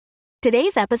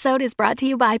Today's episode is brought to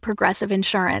you by Progressive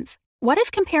Insurance. What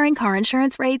if comparing car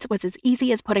insurance rates was as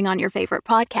easy as putting on your favorite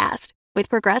podcast? With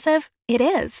Progressive, it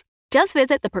is. Just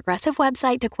visit the Progressive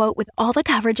website to quote with all the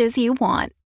coverages you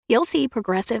want. You'll see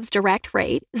Progressive's direct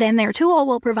rate, then their tool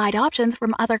will provide options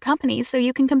from other companies so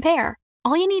you can compare.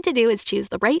 All you need to do is choose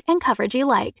the rate and coverage you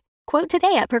like. Quote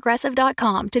today at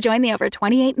Progressive.com to join the over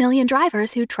 28 million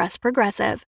drivers who trust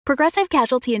Progressive. Progressive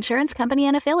Casualty Insurance Company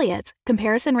and Affiliates.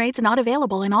 Comparison rates not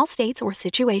available in all states or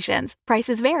situations.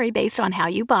 Prices vary based on how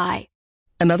you buy.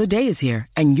 Another day is here,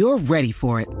 and you're ready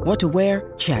for it. What to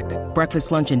wear? Check.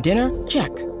 Breakfast, lunch, and dinner?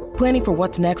 Check. Planning for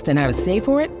what's next and how to save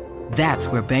for it? That's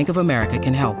where Bank of America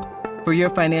can help. For your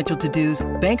financial to-dos,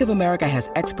 Bank of America has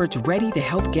experts ready to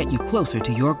help get you closer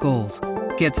to your goals.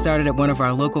 Get started at one of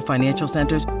our local financial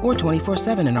centers or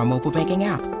 24/7 in our mobile banking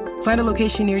app. Find a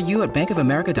location near you at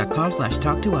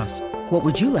bankofamerica.com/talktous. What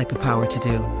would you like the power to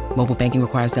do? Mobile banking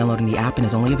requires downloading the app and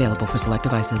is only available for select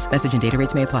devices. Message and data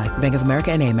rates may apply. Bank of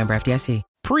America N.A., member FDIC.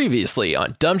 Previously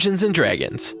on Dungeons &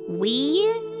 Dragons. We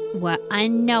were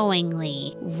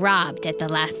unknowingly robbed at the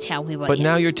last town we were But in.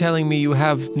 now you're telling me you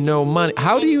have no money.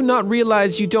 How do you not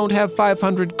realize you don't have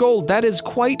 500 gold? That is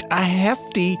quite a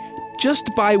hefty just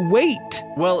by weight.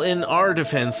 Well, in our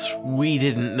defense, we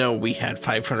didn't know we had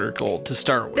 500 gold to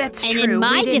start with. That's And true. in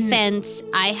my We didn't- defense,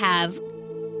 I have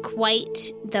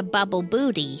quite the bubble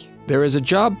booty. There is a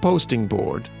job posting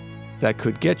board that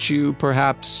could get you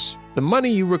perhaps the money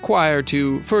you require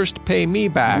to first pay me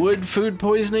back. Would food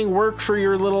poisoning work for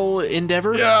your little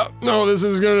endeavor? Yeah, no, this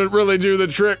is going to really do the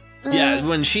trick. Yeah,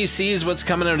 when she sees what's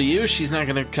coming out of you, she's not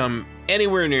going to come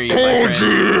anywhere near you, my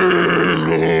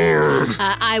friend.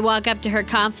 I walk up to her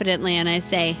confidently and I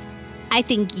say, I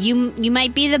think you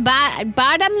might be the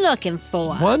bard I'm looking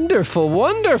for. Wonderful,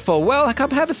 wonderful. Well, come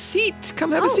have a seat.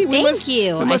 Come have a seat. Thank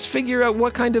you. We must figure out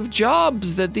what kind of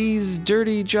jobs that these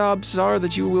dirty jobs are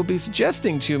that you will be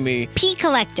suggesting to me. Pea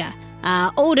collector,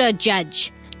 odor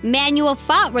judge, manual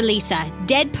fault releaser,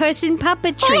 dead person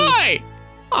puppetry. Hi!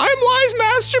 I'm Wise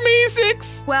Master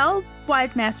Meesix. Well,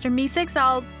 Wise Master Meesix,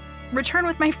 I'll return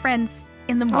with my friends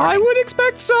in the morning. I would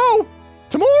expect so.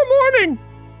 Tomorrow morning,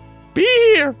 be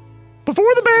here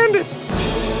before the bandits.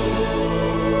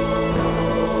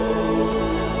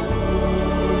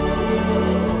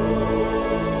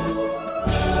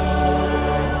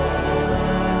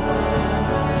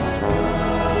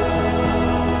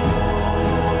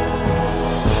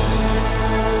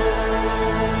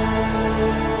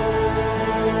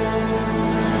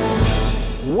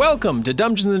 Welcome to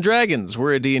Dungeons & Dragons.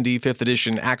 We're a D&D 5th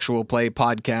edition actual play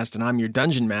podcast, and I'm your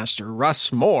Dungeon Master,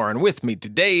 Russ Moore, and with me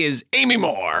today is Amy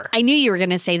Moore. I knew you were going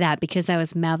to say that because I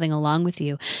was mouthing along with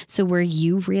you. So were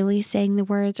you really saying the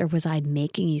words, or was I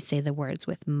making you say the words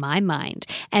with my mind?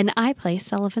 And I play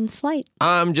Sullivan Slight.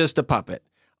 I'm just a puppet.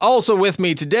 Also with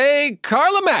me today,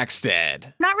 Carla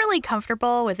Maxted. Not really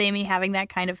comfortable with Amy having that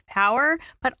kind of power,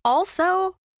 but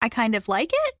also I kind of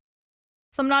like it.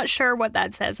 So I'm not sure what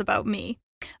that says about me.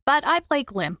 But I play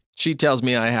Glim. She tells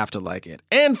me I have to like it.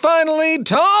 And finally,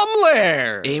 Tom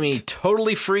Laird. Amy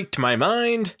totally freaked my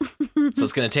mind, so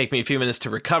it's going to take me a few minutes to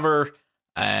recover,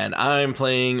 and I'm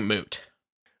playing Moot.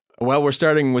 Well, we're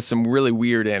starting with some really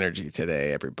weird energy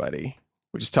today, everybody.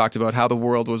 We just talked about how the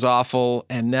world was awful,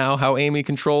 and now how Amy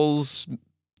controls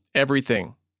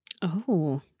everything.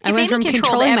 Oh. If I went from Amy controlled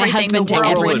controlling my everything, husband the to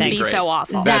world would wouldn't everything. be great. so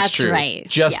awful. That's true. right.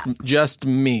 Just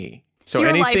me. So Your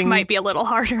anything, life might be a little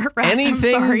harder, Russ. I'm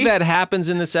anything sorry. that happens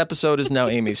in this episode is now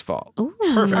Amy's fault. Ooh.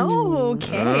 Perfect. Oh,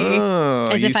 okay. Oh,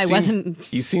 As you if I seem-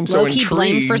 wasn't You seem so low-key intrigued.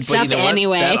 blamed for But stuff you know what?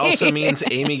 anyway. That also means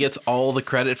Amy gets all the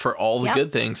credit for all the Yep.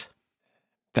 good things.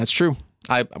 That's true.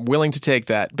 I'm willing to take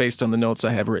that based on the notes I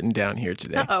have written down here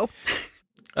today. Uh-oh.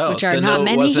 Oh, Which are the not note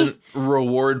many. wasn't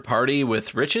reward party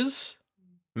with riches?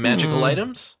 Magical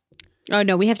items? Oh,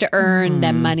 no, we have to earn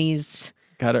them monies.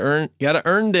 Gotta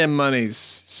earn them monies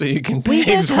so you can We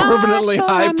pay work hard exorbitantly for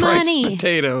our high-priced money.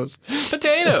 potatoes.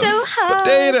 Potatoes! So hard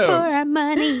Potatoes. for our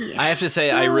money. I have to say,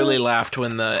 I really laughed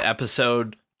when the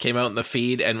episode came out in the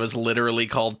feed and was literally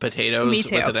called Potatoes Me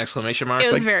too. with an exclamation mark. It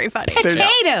was Like, very funny.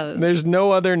 Potatoes. There's no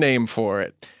other name for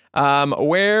it.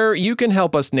 Where you can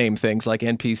help us name things like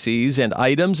NPCs and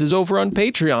items is over on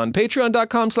Patreon.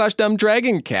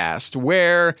 Patreon.com/dumbdragoncast,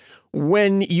 where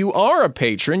when you are a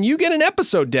patron, you get an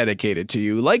episode dedicated to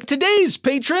you, like today's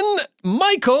patron,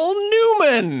 Michael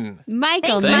Newman.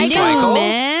 Michael Thanks, Michael.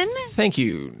 Newman. Thank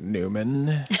you,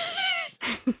 Newman.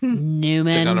 took on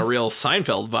Newman. a real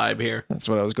Seinfeld vibe here. That's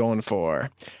what I was going for.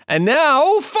 And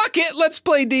now, fuck it, let's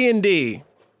play D&D.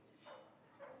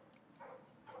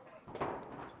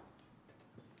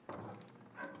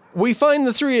 We find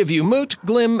the three of you, Moot,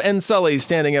 Glim, and Sully,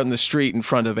 standing out in the street in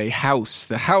front of a house.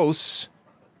 The house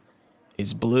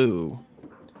is blue.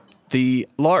 The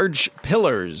large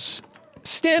pillars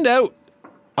stand out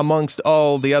amongst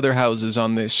all the other houses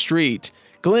on this street.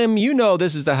 Glim, you know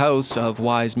this is the house of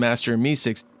Wise Master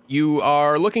Meeseeks. You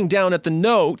are looking down at the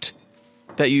note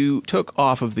that you took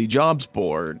off of the jobs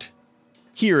board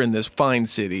here in this fine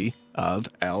city of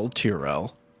El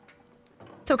Tyrell.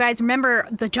 So guys, remember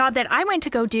the job that I went to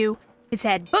go do, it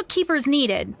said bookkeepers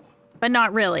needed, but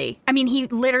not really. I mean, he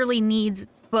literally needs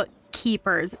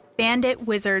bookkeepers. Bandit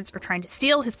wizards are trying to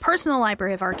steal his personal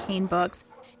library of arcane books,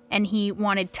 and he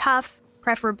wanted tough,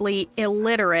 preferably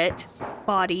illiterate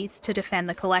bodies to defend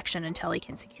the collection until he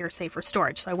can secure safer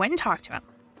storage. So I went and talked to him,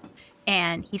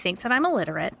 and he thinks that I'm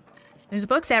illiterate. There's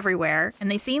books everywhere, and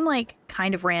they seem like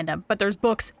kind of random, but there's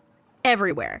books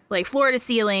everywhere, like floor to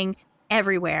ceiling,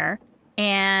 everywhere.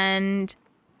 And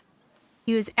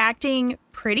he was acting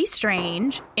pretty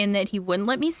strange in that he wouldn't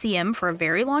let me see him for a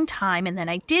very long time. And then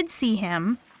I did see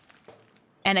him.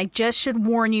 And I just should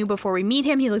warn you before we meet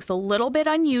him, he looks a little bit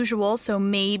unusual. So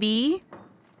maybe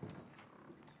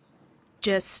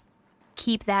just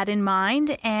keep that in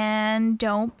mind and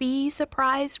don't be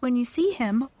surprised when you see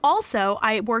him. Also,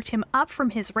 I worked him up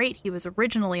from his rate. He was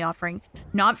originally offering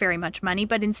not very much money,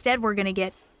 but instead we're going to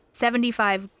get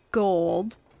 75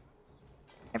 gold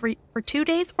for 2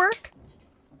 days' work.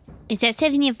 Is that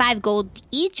 75 gold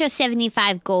each or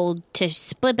 75 gold to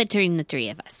split between the three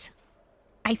of us?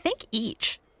 I think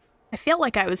each. I feel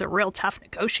like I was a real tough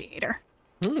negotiator.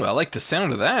 Ooh, I like the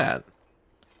sound of that.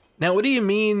 Now, what do you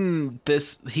mean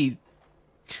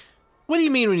what do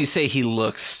you mean when you say he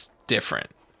looks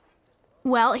different?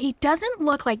 Well, he doesn't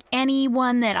look like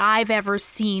anyone that I've ever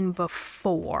seen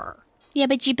before. Yeah,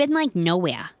 but you've been like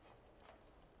nowhere.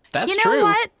 That's true. You know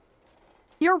what?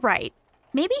 You're right.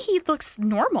 Maybe he looks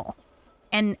normal.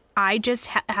 And I just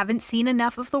haven't seen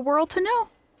enough of the world to know.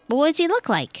 But what does he look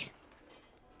like?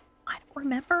 I don't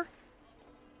remember.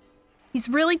 He's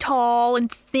really tall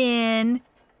and thin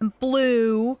and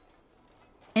blue.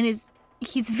 And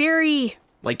he's very...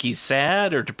 Like he's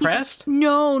sad or depressed?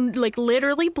 No, like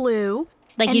literally blue.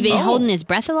 Like he'd been holding his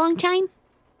breath a long time?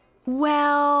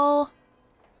 Well,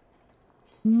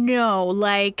 no,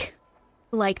 like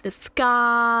the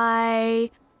sky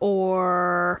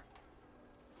or...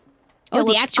 Oh,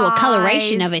 the actual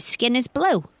coloration of his skin is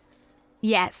blue.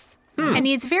 Yes. And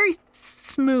he's very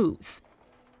smooth.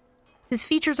 His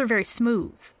features are very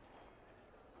smooth.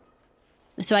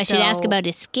 So I should ask about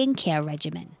his skincare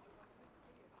regimen.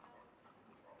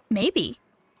 Maybe.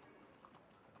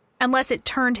 Unless it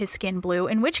turned his skin blue,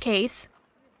 in which case,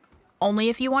 only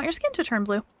if you want your skin to turn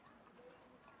blue.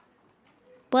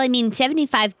 Well, I mean,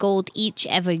 75 gold each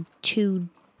every 2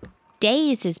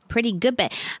 days is pretty good,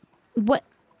 but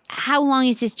how long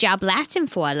is this job lasting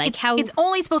for? It's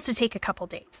only supposed to take a couple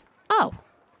days. Oh.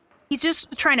 He's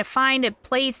just trying to find a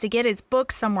place to get his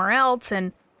books somewhere else,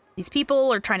 and these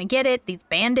people are trying to get it, these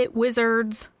bandit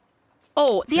wizards.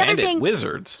 Oh, the other thing,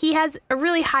 wizards. He has a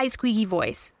really high squeaky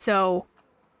voice, so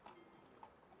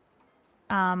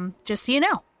just so you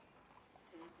know.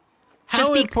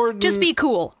 Just be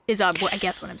cool is I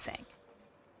guess what I'm saying.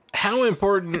 How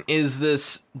important is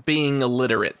this being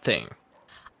illiterate thing?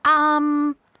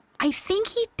 I think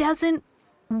he doesn't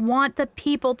want the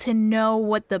people to know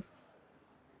what the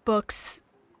books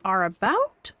are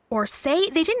about or say.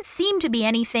 They didn't seem to be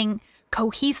anything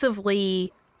cohesively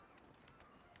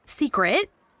secret,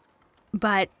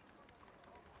 but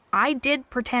I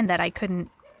did pretend that I couldn't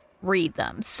read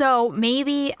them. So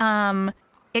maybe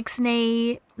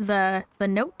Ixnay the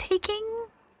note taking?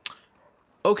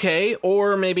 Okay,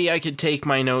 or maybe I could take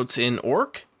my notes in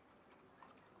Orc.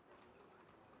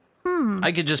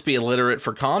 I could just be illiterate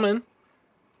for common.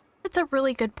 That's a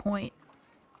really good point.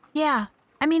 Yeah.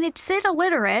 I mean, it said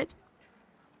illiterate.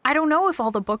 I don't know if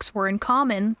all the books were in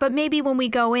common, but maybe when we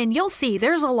go in, you'll see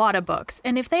there's a lot of books.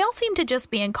 And if they all seem to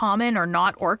just be in common or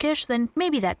not Orcish, then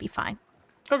maybe that'd be fine.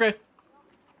 Okay.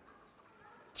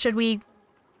 Should we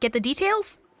get the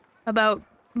details about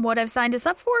what I've signed us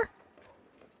up for?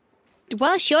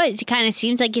 Well, sure. It kind of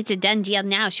seems like it's a done deal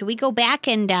now. Should we go back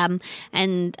and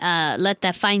let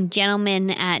the fine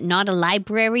gentleman at Not a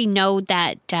Library know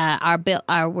that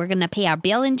we're going to pay our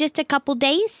bill in just a couple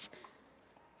days?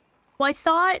 Well, I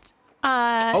thought.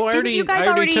 I already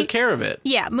took care of it.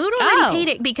 Yeah, Mood already paid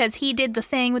it because he did the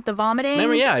thing with the vomiting.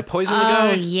 Remember, I poisoned the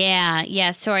guy. Oh,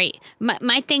 yeah. Sorry,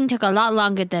 my thing took a lot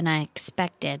longer than I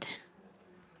expected.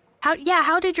 How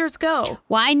did yours go?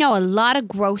 Well, I know a lot of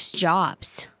gross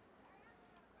jobs.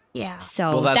 Yeah.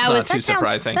 So Well, that's that not was too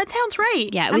surprising. That sounds right.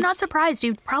 Yeah, it I'm was- not surprised.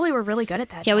 You probably were really good at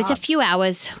that yeah, it was a job. few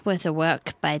hours worth of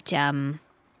work, but and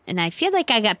I feel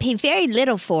like I got paid very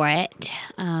little for it.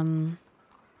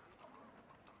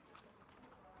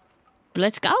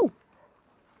 Let's go.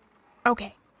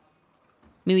 Okay. I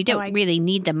mean, we don't really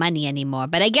need the money anymore,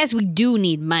 but I guess we do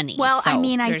need money. Well, so I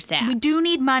mean, there's that. we do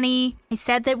need money. I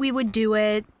said that we would do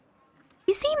it.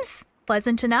 He seems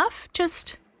pleasant enough.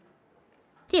 Just,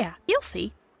 yeah, you'll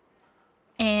see.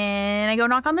 And I go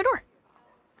knock on the door.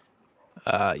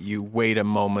 You wait a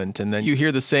moment, and then you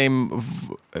hear the same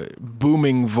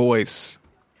booming voice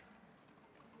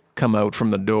come out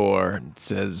from the door. It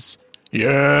says,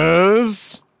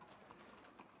 "Yes."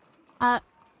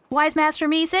 Wise Master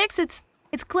Meesix,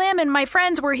 it's Glim and my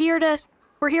friends. We're here to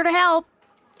help.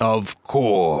 Of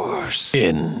course.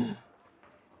 In.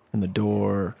 And the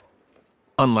door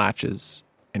unlatches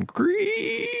and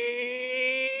creaks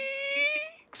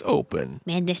open.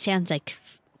 Man, this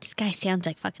guy sounds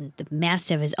like fucking the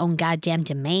master of his own goddamn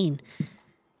domain.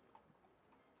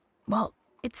 Well,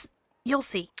 you'll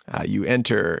see. You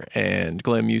enter, and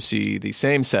Glim, you see the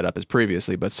same setup as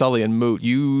previously, but Sully and Moot,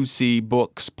 you see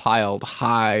books piled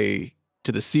high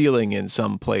to the ceiling in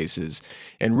some places.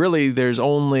 And really, there's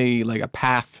only like a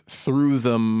path through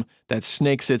them that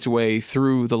snakes its way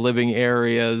through the living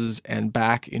areas and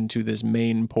back into this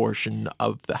main portion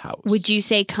of the house. Would you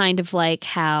say kind of like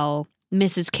how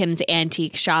Mrs. Kim's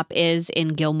antique shop is in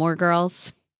Gilmore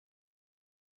Girls?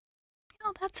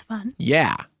 Oh, that's fun.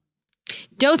 Yeah.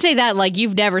 Don't say that like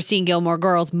you've never seen Gilmore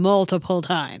Girls multiple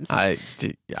times.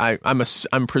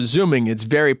 I'm presuming it's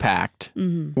very packed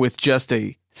with just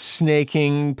a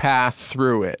snaking path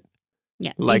through it.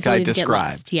 Yeah, like easily I to get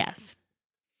described. lost, yes.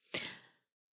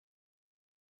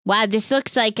 Wow, this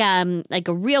looks like a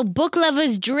real book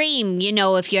lover's dream, you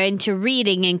know, if you're into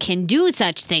reading and can do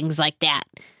such things like that.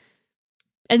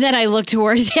 And then I look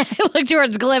towards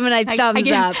Glim and I thumbs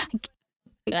up.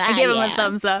 I give him yeah. a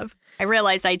thumbs up. I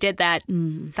realized I did that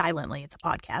silently. It's a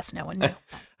podcast. No one knew.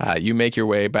 You make your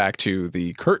way back to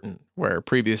the curtain where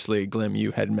previously, Glim,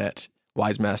 you had met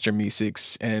Wise Master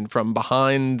Meesix, and from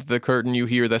behind the curtain you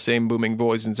hear the same booming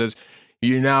voice and says,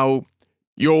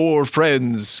 your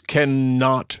friends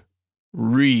cannot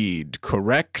read,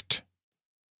 correct?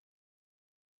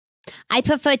 I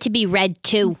prefer to be read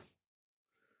too.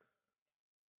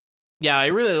 Yeah, I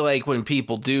really like when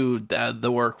people do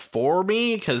the work for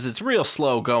me because it's real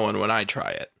slow going when I try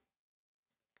it.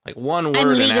 Like one word I'm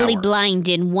an legally hour. blind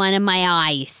in one of my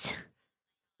eyes.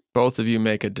 Both of you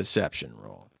make a deception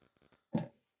roll.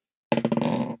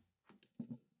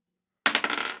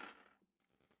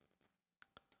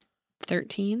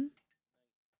 13.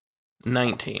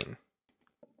 19.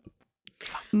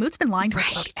 Moot's been lying to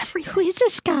us about everything. Who is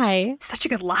this guy? Such a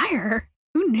good liar.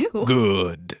 Who knew?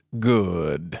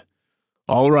 Good.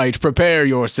 All right, prepare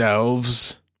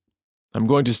yourselves. I'm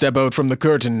going to step out from the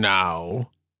curtain now.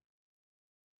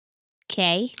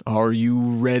 Okay. Are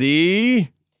you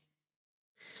ready?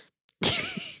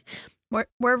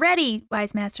 We're ready,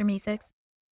 Wise Master Meesix.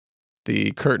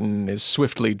 The curtain is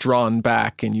swiftly drawn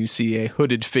back, and you see a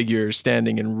hooded figure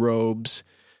standing in robes.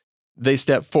 They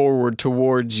step forward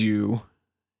towards you.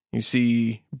 You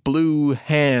see blue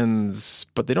hands,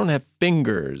 but they don't have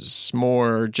fingers,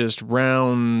 more just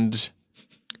round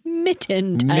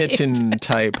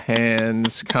mitten-type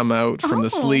hands come out from the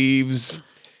sleeves.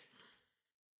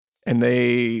 And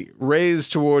they raise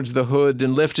towards the hood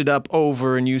and lift it up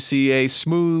over, and you see a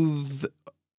smooth-headed,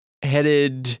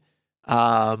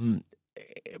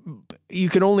 you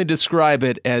can only describe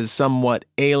it as somewhat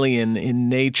alien in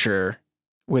nature,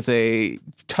 with a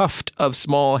tuft of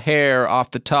small hair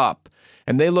off the top.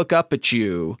 And they look up at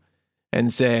you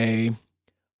and say,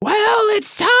 "Well,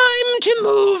 it's time to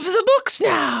move the books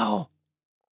now."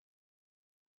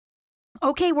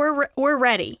 Okay, we're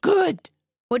ready. Good.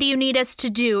 What do you need us to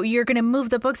do? You're going to move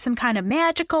the books some kind of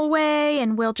magical way,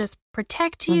 and we'll just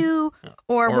protect you,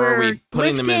 or we're are we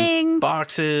putting lifting. them in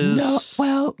boxes? No,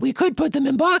 well, we could put them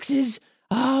in boxes.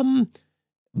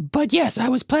 But yes, I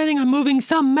was planning on moving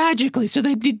some magically so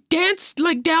they'd be danced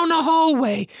like down a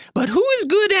hallway. But who is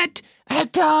good at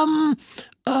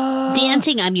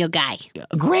Dancing, I'm your guy.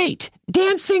 great.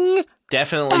 Dancing,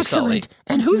 Definitely excellent. Sully.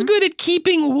 And who's good at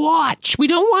keeping watch? We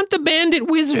don't want the bandit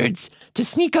wizards to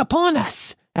sneak up on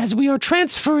us as we are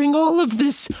transferring all of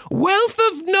this wealth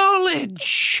of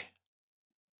knowledge.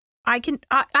 I can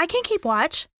keep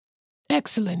watch.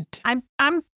 Excellent.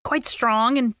 I'm quite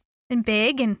strong and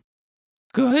big and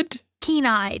Good.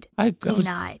 keen-eyed.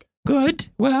 Keen-eyed. Good.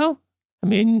 Well, I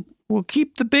mean, we'll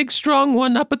keep the big, strong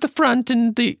one up at the front,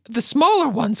 and the smaller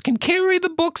ones can carry the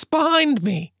books behind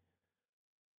me.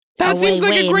 That seems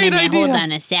like a great idea. Hold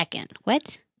on a second.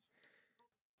 What?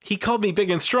 He called me big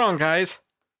and strong, guys.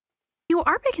 You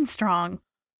are big and strong.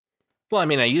 Well, I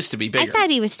mean, I used to be bigger. I thought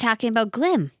he was talking about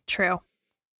Glim. True.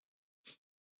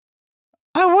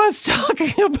 I was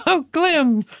talking about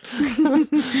Glim.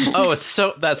 Oh,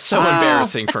 that's so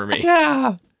embarrassing for me.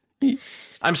 Yeah.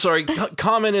 I'm sorry.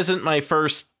 Common isn't my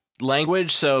first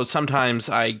language, so sometimes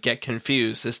I get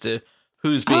confused as to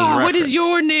who's being referenced. What is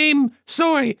your name?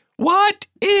 Sorry. What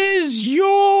is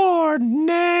your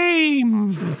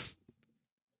name?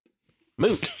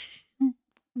 Moot.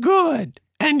 Good.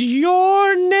 And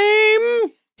your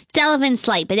name? Sullivan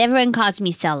Slight, but everyone calls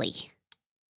me Sully.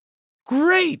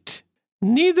 Great.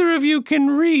 Neither of you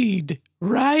can read,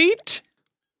 right?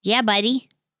 Yeah, buddy.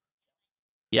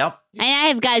 Yep. And I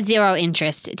have got zero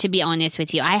interest, to be honest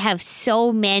with you. I have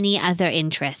so many other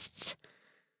interests.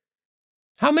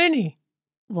 How many?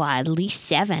 Well, at least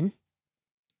 7.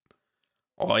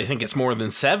 Oh, I think it's more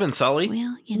than 7, Sully.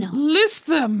 Well, you know. List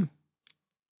them.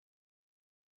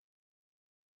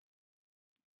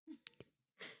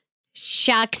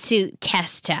 Shock suit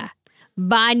tester.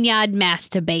 Barnyard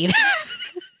masturbator.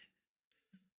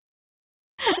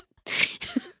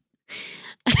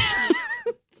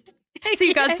 So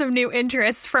you got some new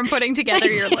interests from putting together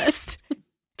your list.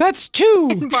 That's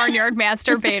 2. Barnyard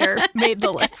masturbator made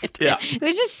the list. Yeah. It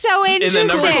was just so In interesting.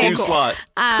 the number 2 slot.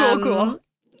 Cool.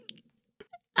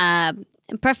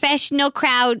 Professional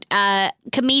crowd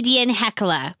comedian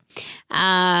heckler.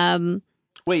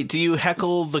 Wait, do you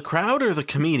heckle the crowd or the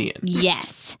comedian?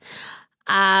 Yes.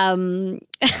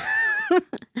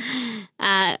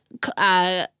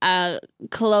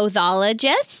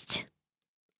 Clothologist.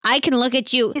 I can look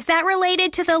at you. Is that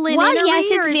related to the linen? Well,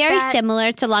 yes, or it's is very that- similar.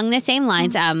 It's along the same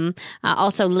lines.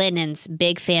 Also linens.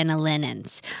 Big fan of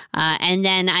linens. And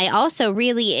then I also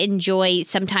really enjoy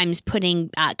sometimes putting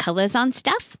colors on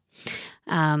stuff.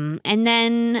 And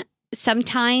then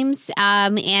sometimes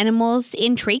animals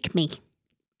intrigue me.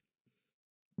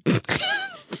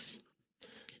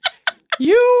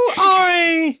 You are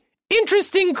a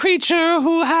interesting creature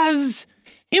who has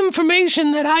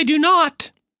information that I do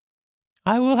not.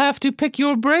 I will have to pick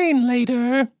your brain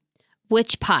later.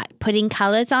 Which part? Putting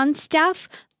colors on stuff?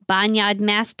 Barnyard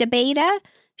masturbator?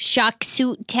 Shock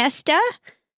suit tester?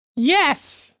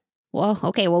 Yes. Well,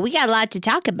 okay. Well, we got a lot to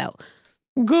talk about.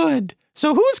 Good.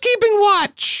 So who's keeping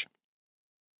watch?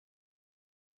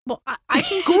 Well, I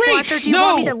can keep Great. watch, or do you No,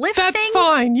 want me to lift that's things?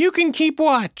 fine. You can keep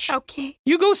watch. Okay.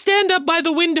 You go stand up by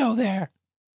the window there.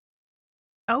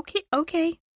 Okay.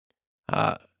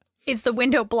 Is the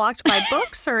window blocked by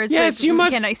books, or is Yes, it, you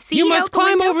must. Can I see? You out must the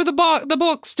climb window? over the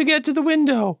books to get to the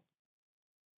window.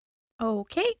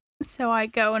 Okay. So I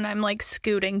go and I'm like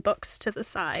scooting books to the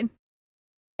side,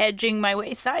 edging my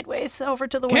way sideways over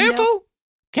to the window.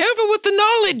 Careful with the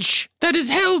knowledge that is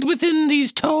held within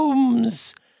these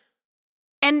tomes.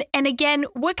 And again,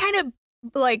 what kind of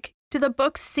do the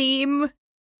books seem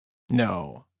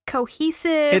No.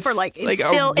 cohesive It's or like like it's a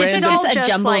still is it random- all Just a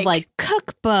jumble of like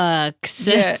cookbooks.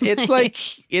 Yeah,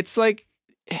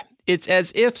 it's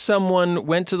as if someone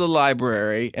went to the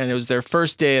library and it was their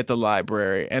first day at the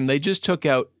library and they just took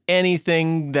out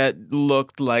anything that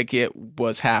looked like it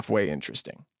was halfway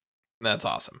interesting. That's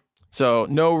awesome. So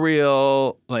no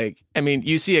real,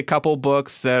 you see a couple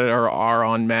books that are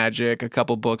on magic, a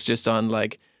couple books just on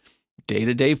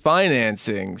day-to-day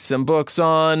financing, some books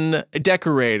on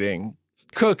decorating,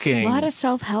 cooking. A lot of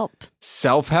self-help.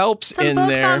 Self-help's some in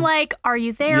books there. on Are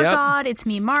You There, Yep. God? It's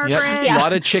me, Margaret. Yep. Yeah. A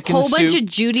lot of chicken Whole bunch soup of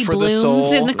Judy for the Blooms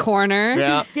soul. in the corner.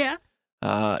 Yeah.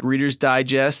 Yeah. Reader's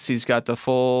Digest. He's got the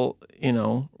full,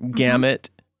 gamut.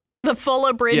 The full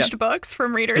abridged books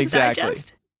from Reader's Exactly.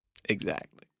 Digest. Exactly.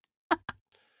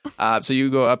 So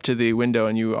you go up to the window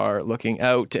and you are looking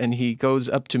out, and he goes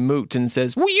up to Moot and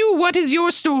says, what is your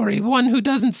story? One who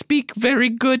doesn't speak very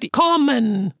good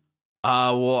common.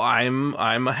 Well, I'm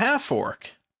a half orc.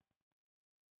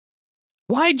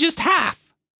 Why just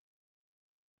half?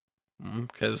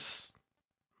 Because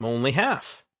I'm only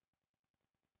half.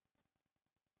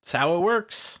 That's how it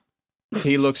works.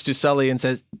 He looks to Sully and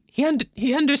says,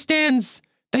 he understands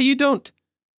that you don't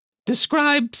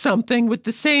describe something with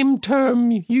the same term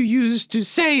you use to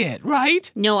say it,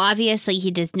 right? No, obviously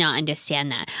he does not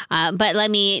understand that. But let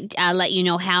me let you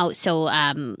know how. So,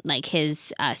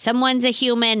 his someone's a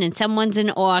human and someone's an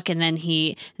orc, and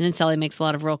then Sully makes a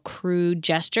lot of real crude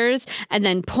gestures, and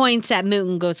then points at Moot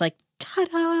and goes like,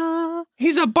 "Ta-da!"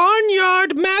 He's a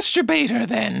barnyard masturbator,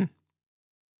 then.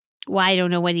 Well, I don't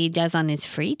know what he does on his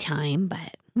free time,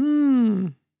 but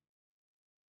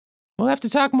We'll have to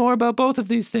talk more about both of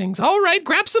these things. All right,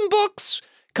 grab some books.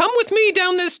 Come with me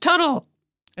down this tunnel.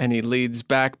 And he leads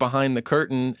back behind the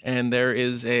curtain, and there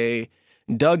is a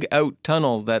dug-out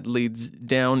tunnel that leads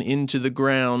down into the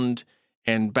ground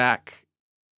and back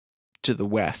to the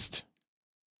west.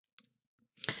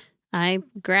 I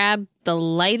grab the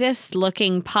lightest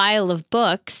looking pile of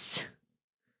books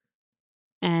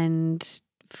and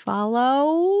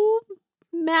follow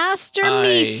Master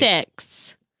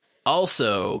Meeseeks.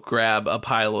 Also grab a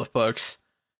pile of books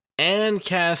and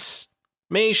cast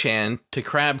Mage Hand to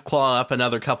crab claw up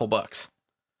another couple bucks.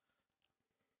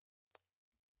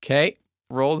 Okay,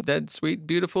 roll that sweet,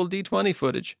 beautiful D20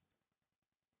 footage.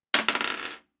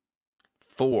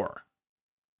 4.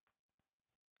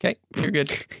 Okay, you're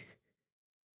good.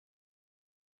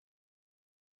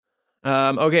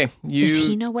 Okay, Does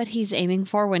he know what he's aiming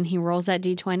for when he rolls that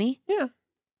D20? Yeah.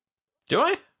 Do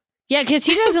I? Yeah, because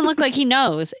he doesn't look like he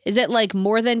knows. Is it like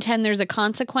more than 10 there's a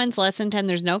consequence, less than 10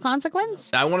 there's no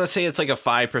consequence? I want to say it's like a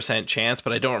 5% chance,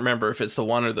 but I don't remember if it's the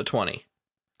 1 or the 20.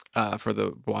 For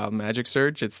the Wild Magic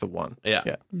Surge, it's the 1. Yeah.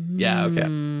 Yeah. Yeah,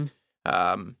 okay.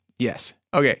 Yes.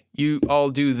 Okay, you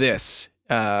all do this.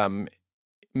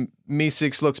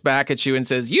 Meeseeks looks back at you and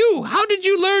says, "You, how did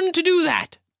you learn to do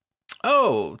that?"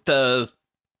 Oh, the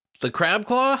crab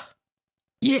claw?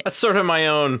 Yeah. That's sort of my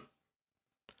own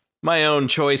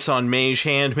choice on Mage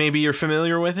Hand. Maybe you're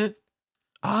familiar with it?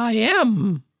 I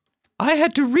am. I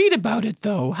had to read about it,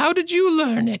 though. How did you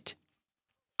learn it?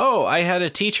 Oh, I had a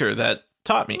teacher that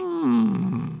taught me.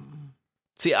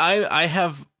 See, I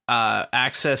have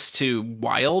access to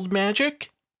wild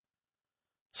magic,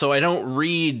 so I don't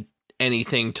read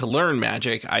anything to learn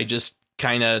magic. I just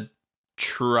kind of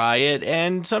try it,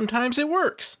 and sometimes it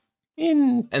works.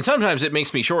 And sometimes it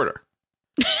makes me shorter.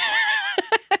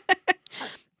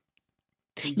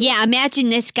 Yeah, imagine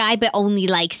this guy, but only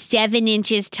like 7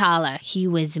 inches taller. He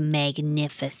was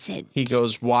magnificent. He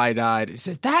goes wide-eyed. He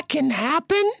says, "That can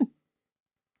happen?"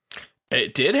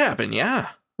 It did happen, yeah.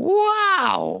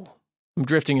 Wow. I'm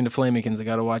drifting into Flamikins. I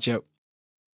gotta watch out.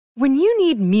 When you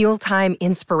need mealtime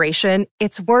inspiration,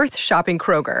 it's worth shopping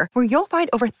Kroger, where you'll find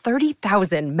over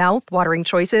 30,000 mouth-watering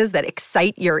choices that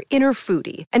excite your inner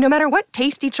foodie. And no matter what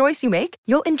tasty choice you make,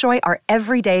 you'll enjoy our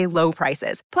everyday low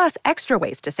prices, plus extra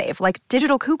ways to save, like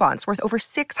digital coupons worth over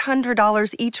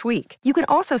 $600 each week. You can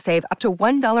also save up to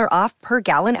 $1 off per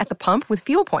gallon at the pump with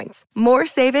fuel points. More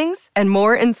savings and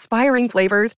more inspiring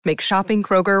flavors make shopping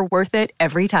Kroger worth it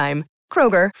every time.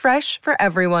 Kroger, fresh for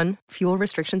everyone. Fuel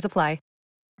restrictions apply.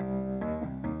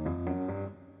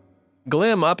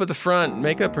 Glim, up at the front,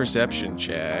 make a perception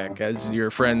check as your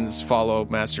friends follow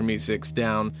Master Meeseeks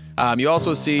down. You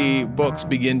also see books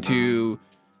begin to,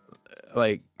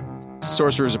 like,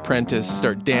 Sorcerer's Apprentice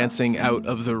start dancing out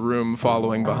of the room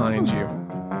following behind you.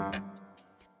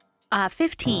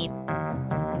 15.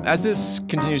 As this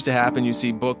continues to happen, you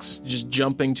see books just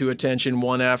jumping to attention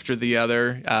one after the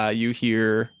other. You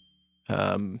hear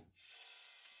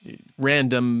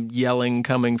random yelling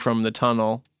coming from the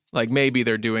tunnel. Like maybe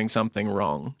they're doing something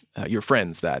wrong. Your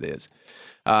friends, that is.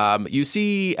 You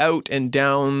see out and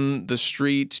down the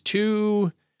street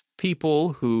 2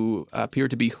 people who appear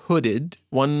to be hooded,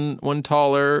 one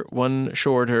taller, one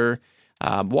shorter,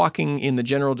 walking in the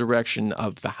general direction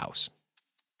of the house.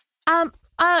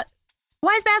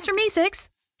 Wise Master Meeseeks?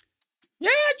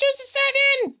 Yeah, just a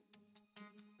second!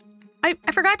 I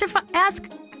forgot to ask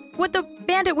what the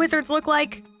bandit wizards look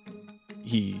like.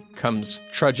 He comes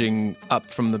trudging up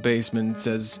from the basement and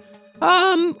says,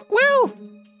 well,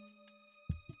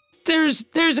 there's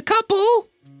a couple,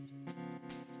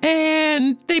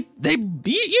 and they,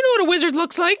 you know what a wizard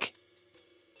looks like?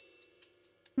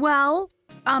 Well,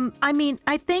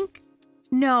 I think,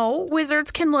 no, wizards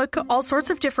can look all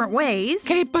sorts of different ways.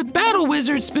 Okay, but battle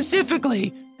wizards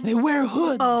specifically, they wear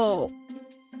hoods. Oh.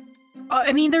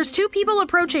 There's 2 people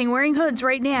approaching wearing hoods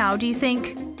right now. Do you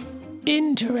think...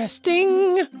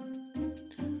 Interesting.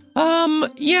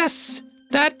 Yes,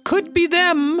 that could be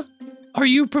them. Are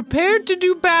you prepared to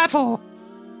do battle?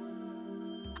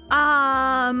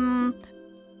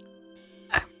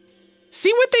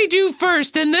 See what they do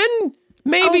first, and then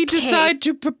maybe decide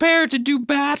to prepare to do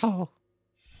battle.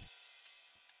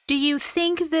 Do you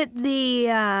think that the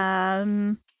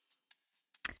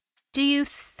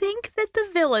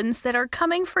villains that are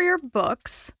coming for your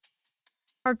books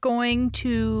are going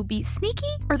to be sneaky,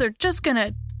 or they're just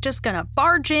gonna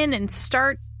barge in and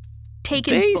start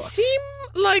taking books? They seem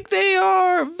like they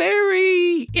are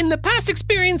very, in the past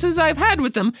experiences I've had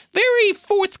with them, very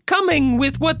forthcoming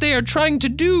with what they are trying to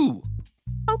do.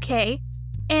 Okay.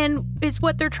 And is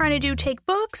what they're trying to do take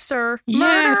books, or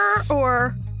Yes. murder,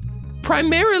 or...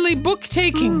 Primarily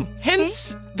book-taking,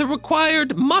 hence the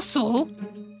required muscle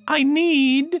I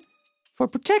need for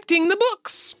protecting the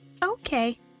books.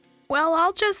 Okay. Well,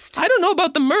 I'll just... I don't know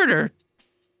about the murder.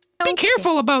 Be Okay.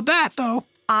 careful about that, though.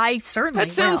 I certainly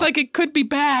That sounds will. like it could be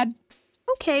bad.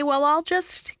 Okay, well, I'll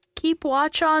just keep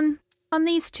watch on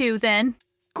these two then.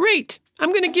 Great. I'm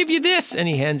going to give you this. And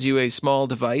he hands you a small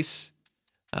device,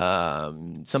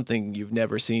 something you've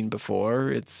never seen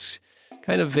before. It's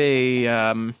kind of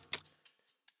it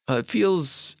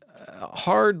feels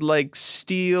hard like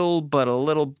steel, but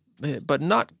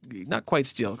not quite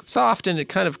steel. Soft, and it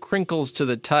kind of crinkles to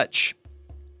the touch,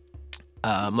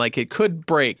 like it could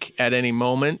break at any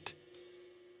moment.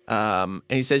 And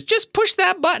he says, just push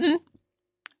that button,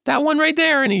 that one right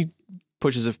there. And he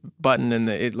pushes a button, and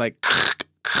it like...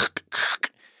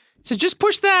 So just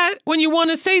push that when you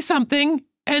want to say something,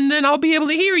 and then I'll be able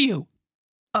to hear you.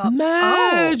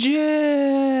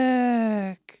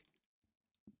 Magic.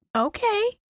 Okay.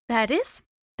 That is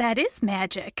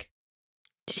magic.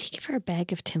 Did he give her a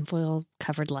bag of tinfoil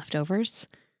covered leftovers?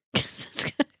 'Cause that's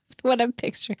kind of what I'm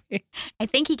picturing. I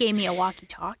think he gave me a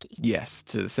walkie-talkie, Yes,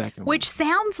 to the second which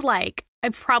sounds like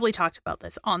I've probably talked about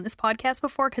this on this podcast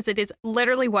before because it is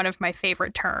literally one of my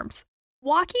favorite terms.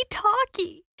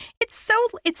 Walkie-talkie. It's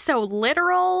so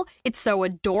literal. It's so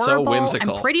adorable. So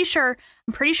whimsical. I'm pretty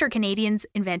sure Canadians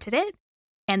invented it,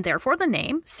 and therefore the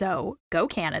name. So go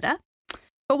Canada.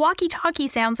 But walkie-talkie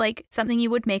sounds like something you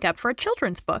would make up for a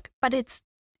children's book, but it's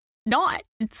not.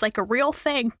 It's like a real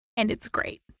thing, and it's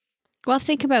great. Well,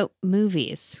 think about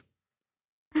movies.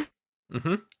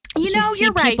 Mm-hmm. You know, see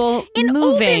you're right. people In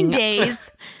moving. olden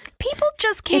days, people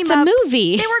just came It's up. a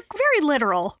movie. They were very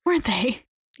literal, weren't they?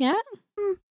 Yeah.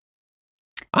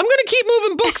 I'm going to keep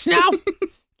moving books now.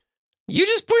 You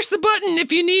just push the button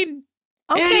if you need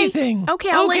anything. Okay,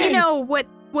 I'll let you know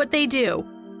what they do.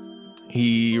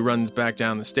 He runs back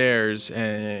down the stairs,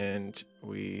 and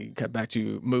we cut back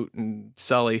to Moot and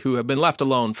Sully, who have been left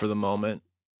alone for the moment,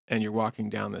 and you're walking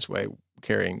down this way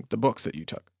carrying the books that you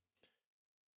took.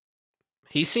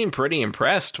 He seemed pretty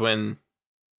impressed when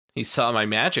he saw my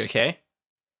magic, hey?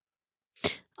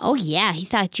 Oh yeah, he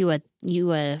thought you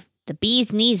were the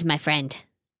bee's knees, my friend.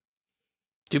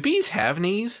 Do bees have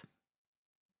knees?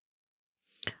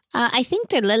 I think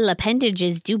their little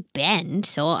appendages do bend,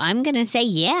 so I'm gonna say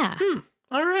yeah.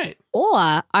 All right.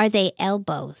 Or are they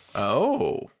elbows?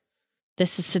 Oh.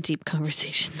 This is a deep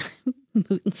conversation that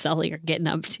Moot and Sully are getting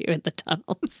up to in the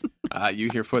tunnels. You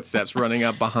hear footsteps running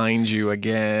up behind you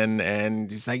again, and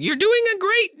he's like, "You're doing a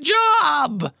great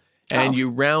job!" And you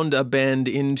round a bend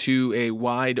into a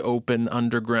wide open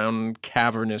underground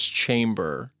cavernous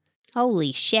chamber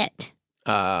Holy shit.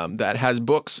 that has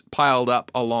books piled up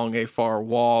along a far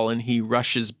wall, and he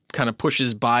kind of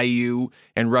pushes by you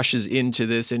and rushes into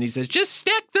this, and he says, "Just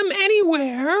stack them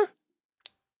anywhere."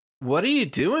 What are you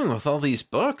doing with all these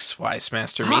books, Wise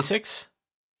Master Meeseeks?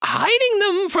 Hiding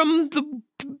them from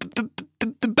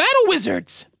the battle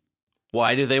wizards.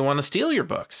 Why do they want to steal your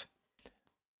books?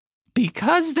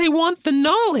 Because they want the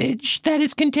knowledge that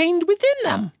is contained within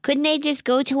them. Couldn't they just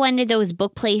go to one of those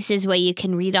book places where you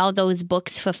can read all those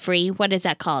books for free? What is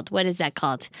that called?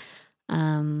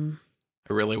 I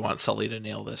really want Sully to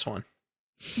nail this one.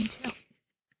 Me too.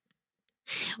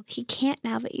 He can't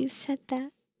now that you said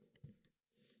that.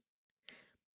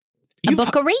 You've- A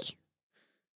bookery?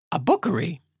 A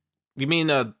bookery? You mean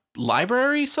a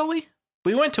library, Sully?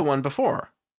 We went to one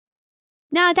before.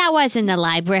 No, that wasn't a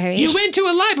library. You went to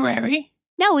a library?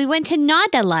 No, we went to not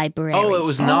a library. Oh, it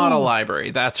was not a library.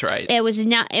 That's right. It was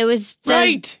not. It was the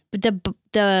Right.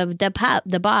 the pub,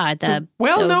 the bar, the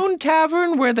Well-known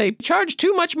tavern where they charge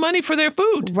too much money for their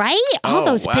food. right. All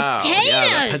those wow. potatoes.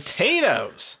 Yeah, the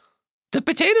potatoes. The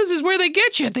potatoes is where they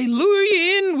get you. They lure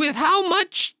you in with how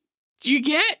much you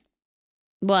get.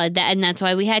 Well, and that's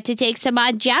why we had to take some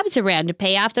odd jobs around to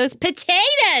pay off those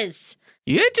potatoes.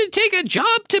 You had to take a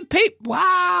job to pay.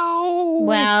 Wow.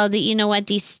 Well, you know what?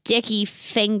 These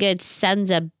sticky-fingered sons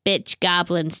of bitch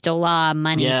goblins stole all our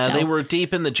money. Yeah, so. they were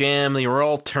deep in the jam. They were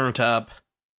all turned up.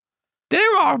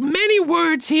 There are many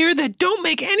words here that don't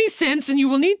make any sense, and you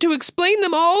will need to explain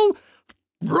them all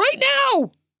right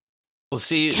now. Well,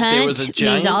 see, there Tunt was a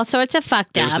giant. means all sorts of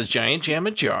fucked There was up. a giant jam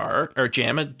of jar, or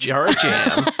jam of jar of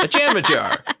jam, a jam of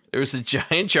jar. There was a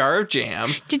giant jar of jam.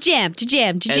 Jam,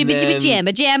 jam, And jam, then- jam,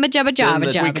 a jam, a jam, a jam, a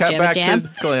then jam, We a cut jam, a back jam. to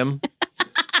Glim.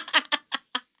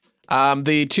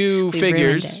 The two We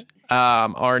figures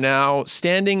are now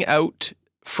standing out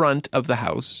front of the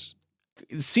house.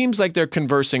 It seems like they're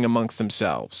conversing amongst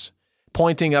themselves,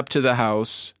 pointing up to the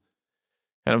house,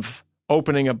 kind of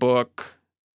opening a book,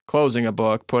 closing a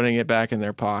book, putting it back in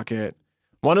their pocket.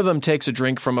 One of them takes a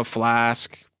drink from a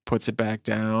flask, puts it back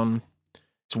down.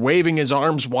 He's waving his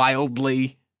arms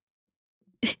wildly.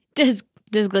 Does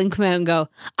Does Glenn come out and go,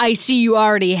 I see you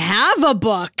already have a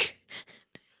book.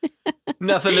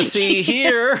 Nothing to see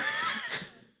here.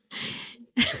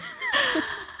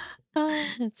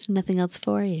 It's nothing else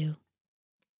for you.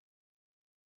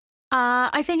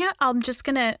 I think I'm just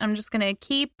gonna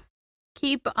keep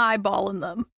eyeballing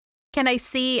them. Can I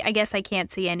see? I guess I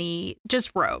can't see any.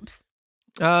 Just robes.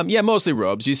 Yeah, mostly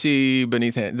robes. You see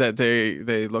beneath it that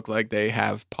they look like they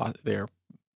have. They're.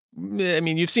 I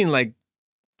mean, you've seen like.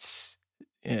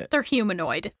 They're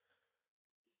humanoid.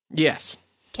 Yes.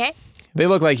 Okay. They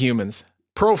look like humans.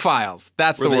 Profiles.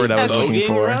 That's the word I was looking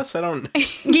for. Us? I don't.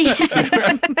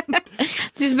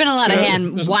 There's been a lot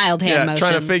of wild hand motions.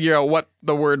 Trying to figure out what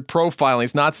the word profiling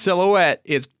is. Not silhouette.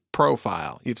 It's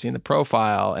profile. You've seen the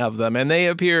profile of them, and they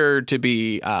appear to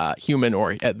be human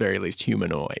or at very least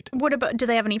humanoid. What about? Do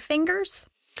they have any fingers?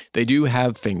 They do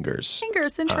have fingers.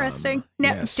 Fingers, interesting.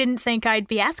 Yes. Didn't think I'd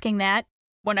be asking that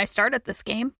when I started this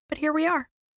game, but here we are.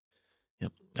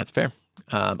 Yep, that's fair.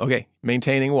 Okay,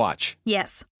 maintaining watch.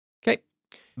 Yes. Okay,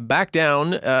 back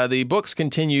down. The books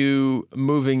continue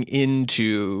moving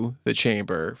into the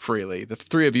chamber freely. The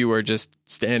three of you are just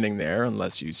standing there,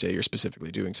 unless you say you're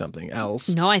specifically doing something else.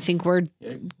 No, I think we're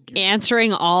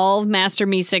answering all of Master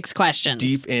Meeseek's questions.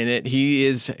 Deep in it. He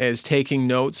is taking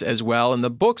notes as well, and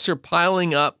the books are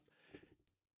piling up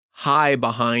high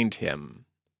behind him.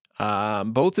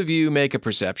 Both of you make a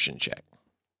perception check.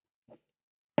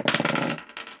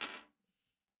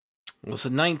 Well, it's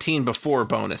a 19 before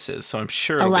bonuses, so I'm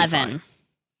sure it'll 11. be fine.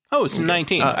 Oh, it's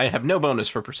 19. I have no bonus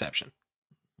for perception.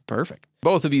 Perfect.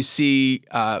 Both of you see,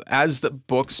 as the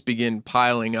books begin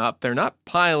piling up, they're not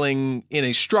piling in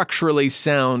a structurally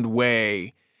sound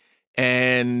way,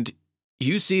 and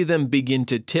you see them begin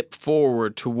to tip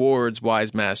forward towards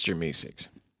Wise Master Meeseeks.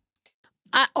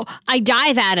 I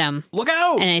dive at him. Look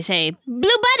out! And I say,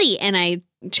 Blue Buddy! And I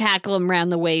tackle him around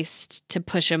the waist to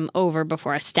push him over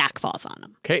before a stack falls on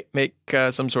him. Okay, make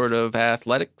some sort of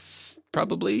athletics,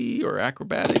 probably, or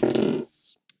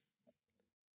acrobatics.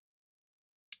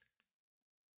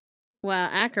 Well,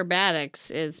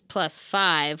 acrobatics is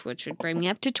 +5, which would bring me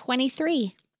up to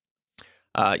 23.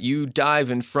 You dive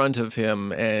in front of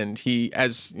him, and he,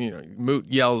 as Moot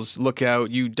yells, "Look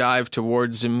out!" You dive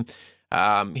towards him.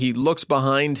 He looks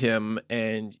behind him,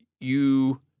 and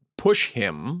you push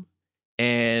him,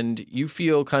 and you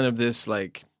feel kind of this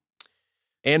like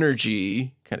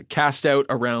energy kind of cast out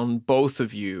around both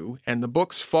of you, and the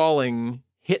books falling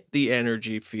hit the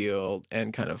energy field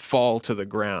and kind of fall to the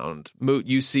ground. Moot,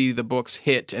 you see the books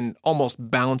hit and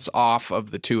almost bounce off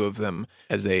of the two of them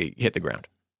as they hit the ground.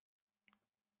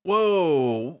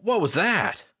 Whoa, what was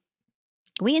that?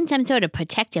 Are we in some sort of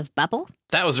protective bubble?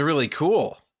 That was really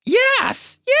cool.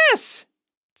 Yes!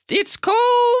 It's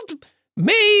called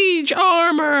mage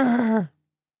armor.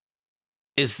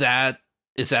 Is that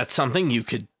something you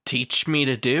could teach me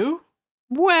to do?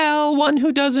 Well, one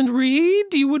who doesn't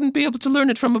read, you wouldn't be able to learn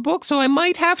it from a book, so I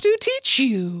might have to teach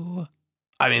you.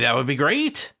 I mean, that would be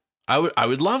great. I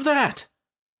would love that.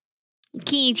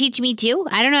 Can you teach me too?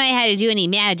 I don't know how to do any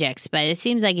magics, but it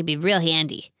seems like it'd be real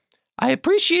handy. I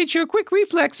appreciate your quick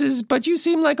reflexes, but you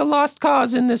seem like a lost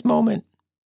cause in this moment.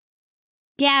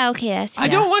 Yeah, okay, that's fair. I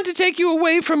don't want to take you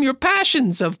away from your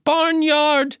passions of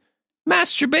barnyard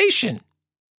masturbation.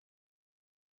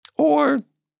 Or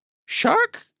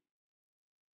shark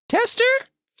tester?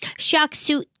 Shark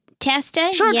suit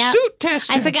tester? Shark suit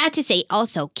tester. I forgot to say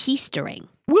also keistering.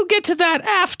 We'll get to that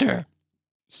after.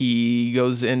 He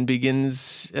goes and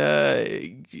begins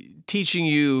teaching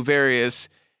you various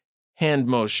hand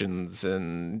motions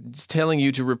and telling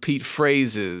you to repeat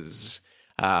phrases,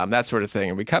 that sort of thing.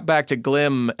 And we cut back to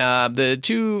Glim. The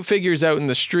two figures out in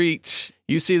the street,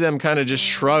 you see them kind of just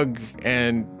shrug,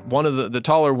 and one of the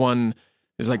taller one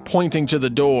is like pointing to the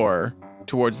door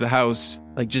towards the house,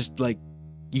 like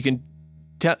you can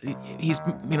tell he's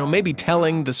maybe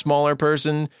telling the smaller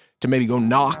person to maybe go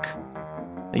knock.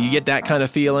 You get that kind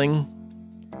of feeling.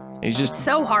 He's just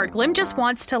so hard. Glim just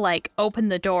wants to open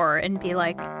the door and be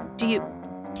like, what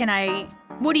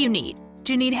do you need?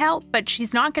 Do you need help? But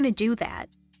she's not going to do that.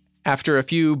 After a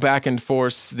few back and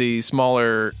forths, the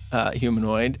smaller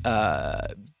humanoid,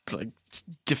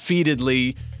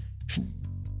 defeatedly,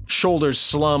 shoulders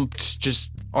slumped,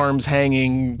 just arms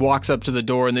hanging, walks up to the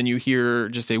door, and then you hear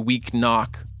just a weak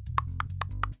knock.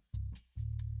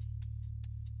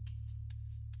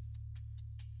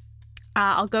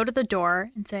 I'll go to the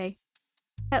door and say,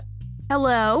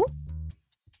 hello?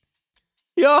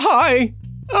 Yeah, hi.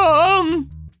 Are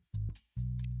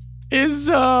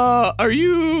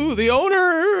you the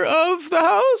owner of the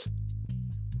house?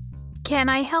 Can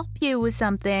I help you with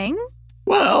something?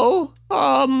 Well,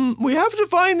 we have to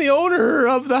find the owner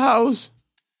of the house.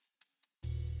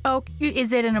 Oh,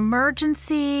 is it an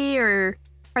emergency or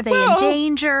are they in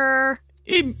danger?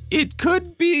 It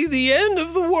could be the end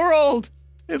of the world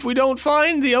if we don't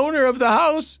find the owner of the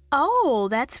house. Oh,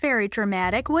 that's very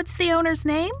dramatic. What's the owner's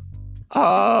name?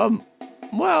 Well,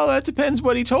 that depends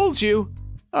what he told you.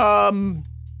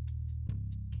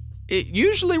 It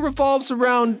usually revolves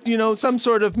around, some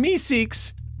sort of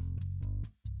Meeseeks.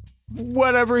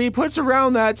 Whatever he puts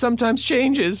around that sometimes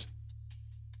changes.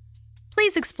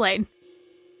 Please explain.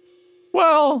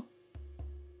 Well,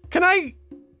 can I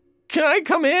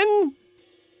come in?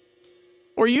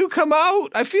 Or you come out?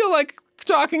 I feel like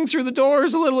talking through the door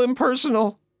is a little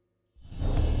impersonal.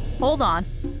 Hold on.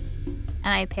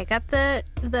 And I pick up the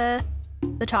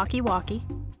talkie-walkie.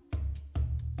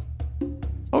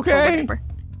 Okay.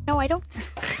 No, I don't.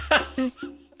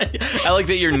 I like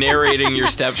that you're narrating your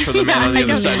steps for the man on the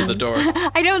other side of the door.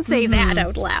 I don't say that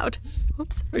out loud.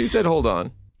 Oops. You said hold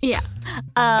on. Yeah.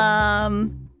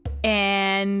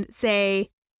 And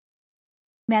say,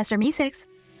 Master Meeseeks.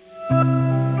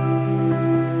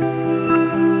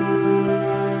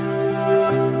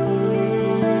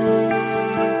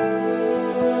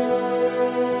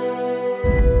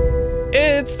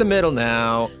 It's the middle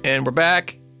now, and we're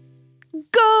back.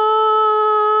 Goal!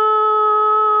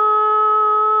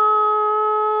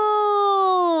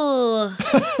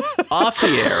 Off the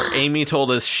air, Amy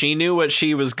told us she knew what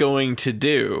she was going to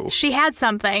do. She had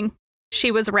something.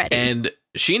 She was ready. And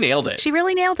she nailed it. She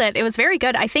really nailed it. It was very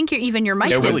good. I think even your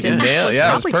mic It was distance was it was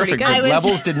probably pretty perfect. good. The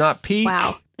levels did not peak.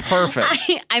 Wow. Perfect.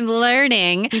 I'm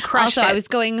learning. You crushed also, it. I was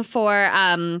going for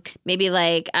maybe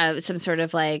like some sort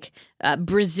of like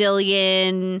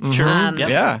Brazilian Sure. Yep.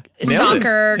 Yeah. Nailed it.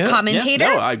 soccer Yeah. commentator.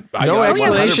 Yeah, no, I No got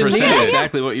explanation 100% needed.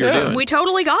 exactly what you're doing. We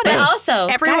totally got it. But also,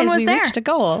 everyone guys, was we there. reached a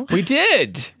goal We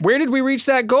did. Where did we reach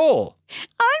that goal?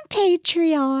 on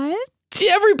Patreon.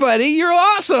 Everybody, you're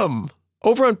awesome.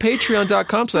 Over on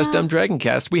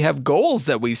patreon.com/dumbdragoncast, we have goals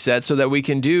that we set so that we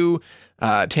can do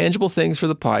tangible things for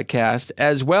the podcast,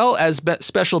 as well as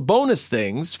special bonus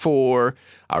things for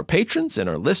our patrons and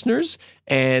our listeners.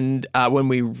 And when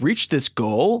we reach this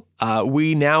goal,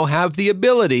 we now have the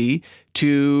ability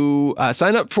to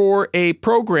sign up for a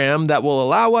program that will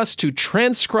allow us to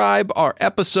transcribe our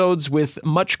episodes with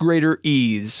much greater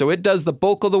ease. So it does the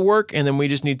bulk of the work, and then we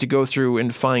just need to go through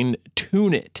and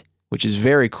fine-tune it, which is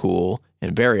very cool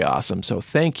and very awesome. So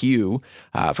thank you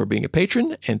for being a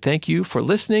patron, and thank you for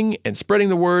listening and spreading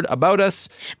the word about us.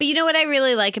 But you know what I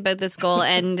really like about this goal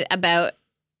and about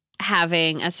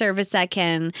having a service that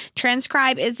can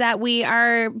transcribe is that we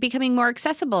are becoming more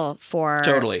accessible for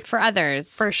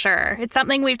others. For sure. It's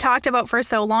something we've talked about for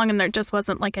so long, and there just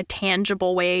wasn't like a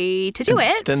tangible way to do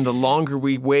it. Then the longer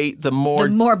we wait, the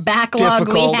more backlog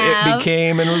difficult we have. it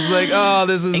became, and it was like, oh,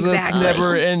 this is Exactly. a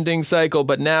never-ending cycle.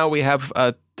 But now we have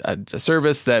a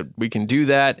service that we can do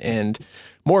that, and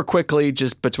more quickly,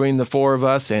 just between the four of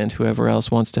us and whoever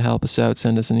else wants to help us out,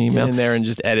 send us an email in there and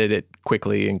just edit it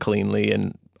quickly and cleanly,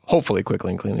 and hopefully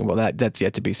quickly and cleanly. Well, that's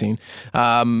yet to be seen.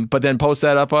 But then post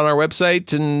that up on our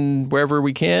website and wherever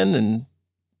we can, and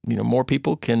more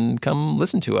people can come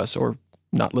listen to us, or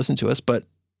not listen to us, but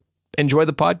enjoy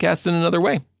the podcast in another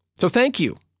way. So thank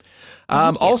you.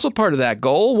 Also part of that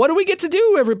goal, what do we get to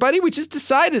do, everybody? We just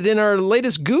decided in our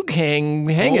latest Goog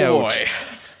hangout. Oh boy.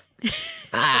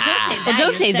 Well,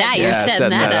 don't say that. You're setting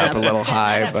that up. a little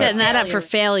high. Setting that up for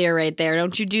failure right there.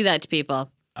 Don't you do that to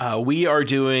people. We are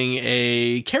doing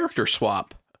a character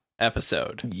swap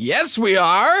episode. Yes, we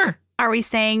are. Are we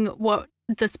saying what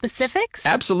the specifics?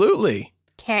 Absolutely.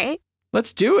 Okay.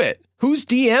 Let's do it. Who's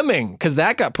DMing? Because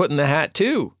that got put in the hat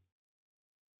too.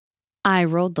 I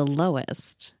rolled the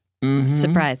lowest. Mm-hmm.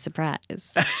 Surprise,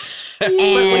 surprise. But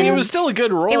it was still a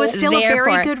good roll. It was still a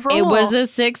very good roll. It was a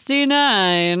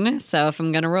 69. So if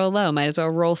I'm going to roll low, might as well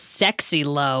roll sexy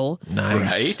low. Nice.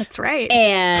 Right? That's right.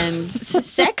 And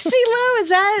sexy low, is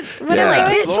that what Yeah. I liked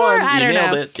That's it the for? one. I You don't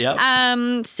nailed know. it.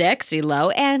 Yep. Sexy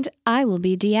low, and I will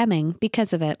be DMing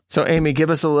because of it. So, Amy, give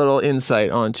us a little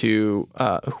insight onto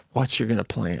what you're going to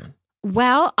plan.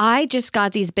 Well, I just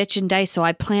got these bitchin' dice, so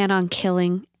I plan on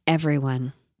killing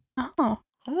everyone. Oh.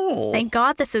 Thank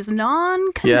God this is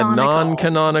non-canonical. Yeah,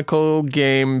 non-canonical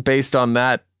game based on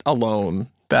that alone.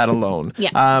 That alone.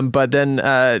 Yeah. But then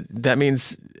that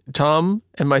means Tom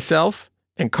and myself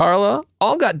and Carla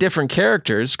all got different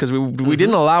characters because we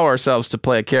didn't allow ourselves to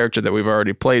play a character that we've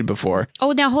already played before.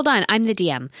 Oh, now hold on. I'm the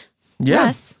DM. Yeah.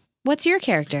 Russ, what's your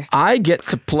character? I get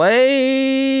to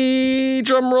play,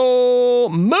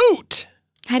 drumroll, Moot.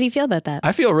 How do you feel about that?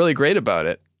 I feel really great about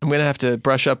it. I'm going to have to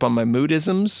brush up on my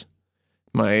moodisms,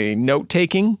 my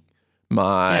note-taking,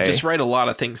 my Just write a lot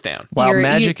of things down. wild You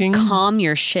magicking. calm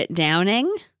your shit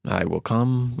downing. I will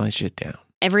calm my shit down.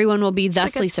 Everyone will be a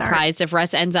thusly good start. surprised if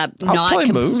Russ ends up I'll not play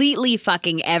Moot. completely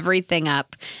fucking everything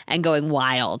up and going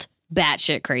wild,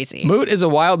 batshit crazy. Moot is a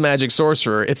wild magic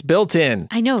sorcerer. It's built in.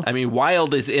 I know. I mean,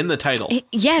 wild is in the title.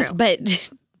 Yes, but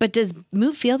does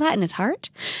Moot feel that in his heart?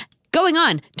 Going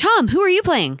on. Tom, who are you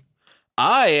playing?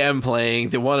 I am playing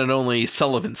the one and only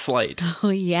Sullivan Slight. Oh,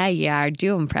 yeah, you are.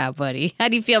 Do him proud, buddy. How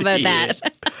do you feel about Yeah.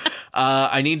 that?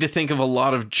 I need to think of a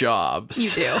lot of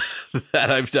jobs You do. that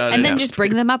I've done. And then just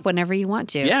bring them up whenever you want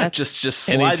to. yeah, That's- just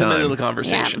slide them Anytime. into the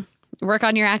conversation. Work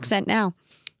on your accent now.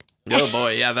 Oh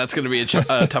boy, yeah, that's going to be a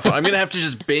tough one. I'm going to have to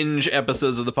just binge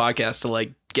episodes of the podcast to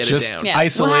like get Just- it down. Yeah,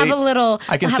 Isolate. We'll have a little,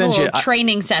 I can we'll have send a you- little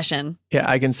training session. Yeah,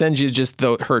 I can send you just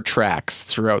her tracks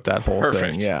throughout that whole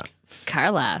Perfect. thing. Yeah.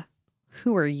 Carla,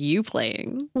 who are you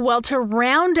playing? Well, to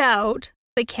round out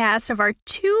the cast of our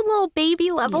 2 little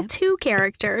baby level 2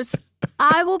 characters,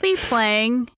 I will be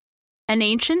playing an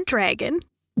ancient dragon.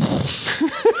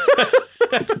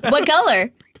 What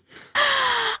color?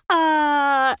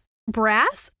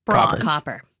 Brass, Copper. bronze.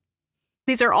 Copper.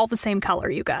 These are all the same color,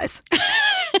 you guys.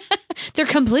 They're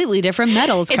completely different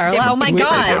metals, It's Carla. different. Oh my Completely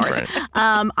God.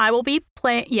 different. I will be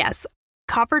playing, yes,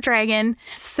 Copper Dragon.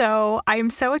 So I'm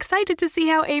so excited to see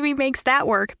how Amy makes that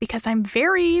work because I'm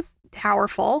very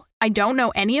powerful. I don't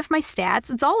know any of my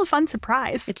stats. It's all a fun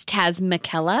surprise. It's Taz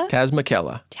McKella. Taz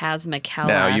McKella. Taz McKella.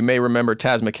 Now, you may remember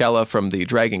Taz McKella from the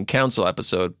Dragon Council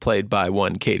episode, played by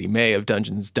one Katie May of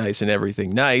Dungeons, Dice, and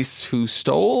Everything Nice, who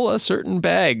stole a certain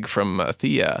bag from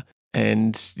Thea.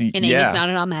 And And Amy's not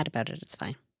at all mad about it. It's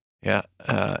fine. yeah,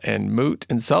 and Moot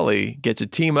and Sully get to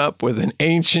team up with an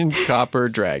ancient copper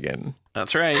dragon.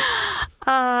 That's right.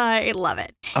 I love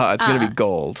it. It's going to be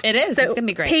gold. It is. So it's going to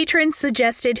be great. patrons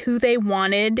suggested who they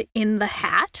wanted in the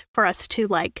hat for us to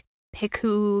like pick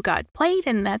who got played,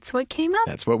 and that's what came up.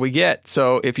 That's what we get.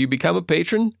 So if you become a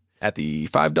patron at the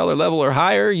 $5 level or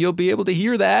higher, you'll be able to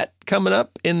hear that coming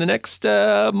up in the next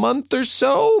month or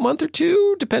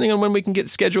 2, depending on when we can get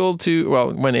scheduled to,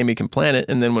 well, when Amy can plan it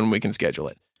and then when we can schedule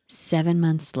it. 7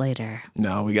 months later.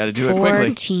 No, we got to do it quickly.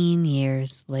 14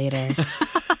 years later.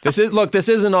 This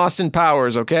isn't Austin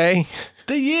Powers, okay?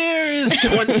 The year is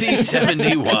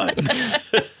 2071.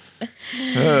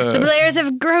 The players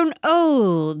have grown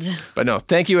old. But no,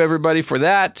 thank you everybody for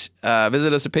that.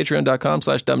 Visit us at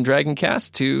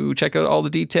patreon.com/dumbdragoncast to check out all the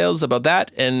details about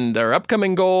that and our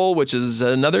upcoming goal, which is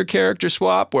another character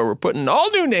swap where we're putting all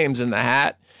new names in the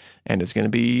hat, and it's going to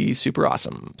be super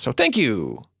awesome. So thank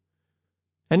you.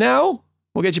 And now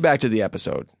we'll get you back to the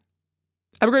episode.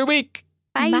 Have a great week.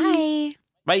 Bye.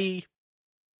 Bye.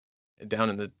 Down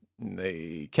in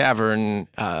the cavern,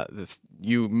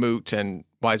 you, Moot, and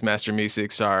Wise Master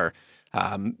Meeseeks are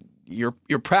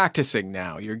you're practicing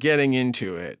now. You're getting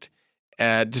into it.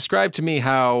 Describe to me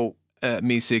how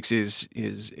Meeseeks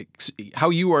is how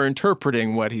you are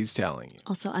interpreting what he's telling you.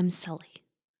 Also, I'm Sully.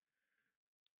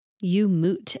 You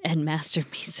Moot and Master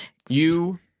Meeseeks.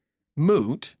 You,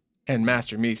 Moot, and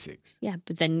Master Meeseeks. Yeah,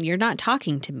 but then you're not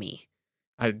talking to me.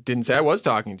 I didn't say I was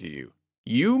talking to you.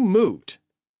 You, Moot,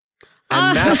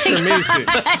 and Master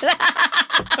Meeseeks.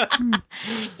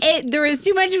 There was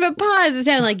too much of a pause. It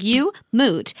sounded like you,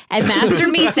 Moot, and Master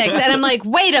Meeseeks. And I'm like,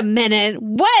 wait a minute.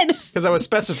 What? Because I was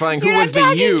specifying who You're not was the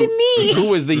talking you. to me. Who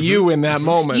was the you in that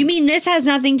moment? You mean this has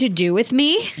nothing to do with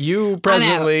me? You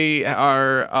presently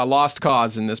are a lost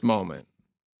cause in this moment.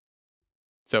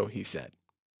 So he said.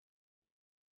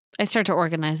 I start to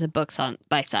organize the books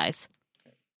by size.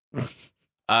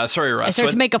 Sorry, Russ. I start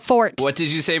to make a fort. What did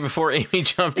you say before Amy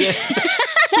jumped in?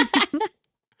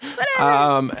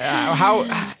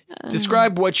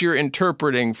 Describe what you're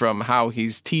interpreting from how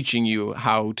he's teaching you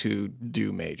how to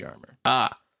do mage armor.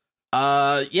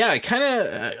 Yeah,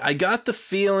 I got the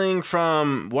feeling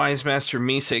from Wise Master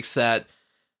Meeseeks that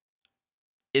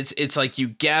it's like you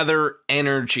gather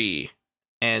energy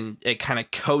and it kind of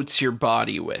coats your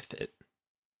body with it,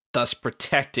 thus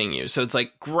protecting you. So it's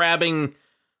like grabbing,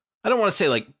 I don't want to say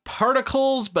like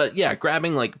particles, but yeah,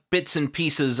 grabbing like bits and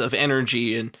pieces of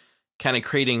energy and kind of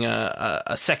creating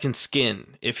a second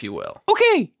skin, if you will.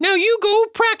 Okay, now you go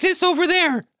practice over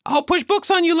there. I'll push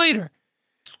books on you later.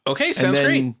 Okay, sounds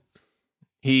great.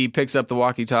 He picks up the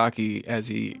walkie-talkie as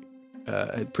he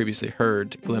had previously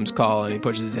heard Glim's call, and he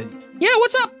pushes his head. Yeah,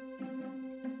 what's up?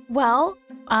 Well,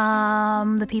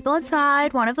 the people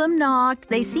outside, one of them knocked.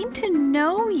 They seem to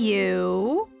know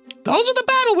you. Those are the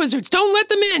battle wizards. Don't let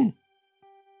them in.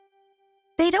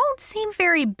 They don't seem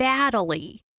very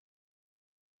battle-y.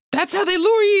 That's how they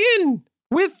lure you in,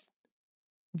 with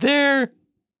their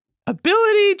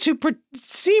ability to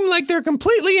seem like they're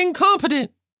completely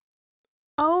incompetent.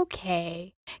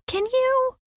 Okay. Can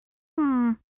you...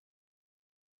 Can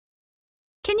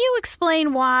you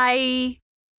explain why...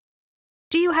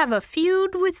 Do you have a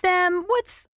feud with them?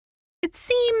 It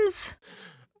seems...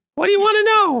 What do you want to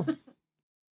know?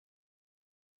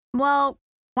 Well,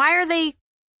 why are they...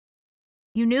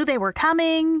 You knew they were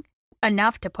coming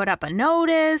enough to put up a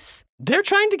notice. They're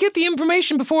trying to get the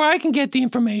information before I can get the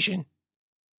information.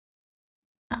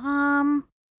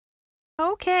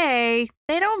 Okay.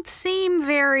 They don't seem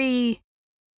very...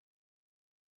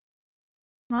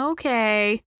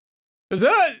 Okay. Is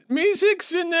that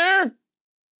Meeseeks in there?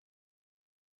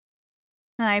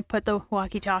 And I put the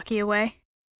walkie-talkie away.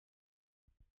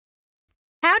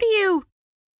 How do you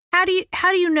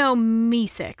know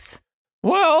Meeseeks?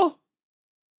 Well,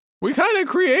 we kind of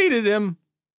created him.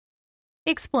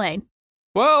 Explain.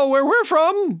 Well, where we're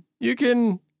from, you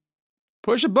can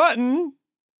push a button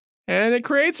and it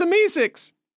creates a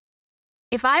Meeseeks.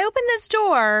 If I open this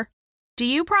door, do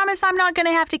you promise I'm not going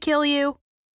to have to kill you?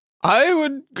 I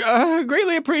would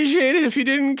greatly appreciate it if you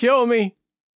didn't kill me.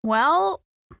 Well,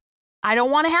 I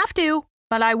don't want to have to,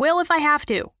 but I will if I have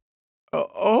to.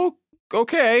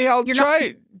 Okay, I'll You're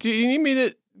try. Do you need me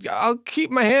to... I'll keep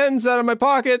my hands out of my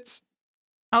pockets.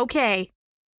 Okay.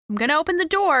 I'm going to open the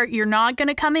door. You're not going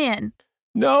to come in.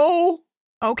 No.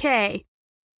 Okay.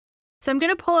 So I'm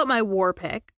going to pull out my war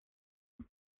pick.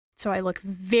 So I look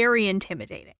very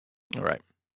intimidating. All right.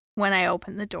 When I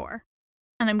open the door.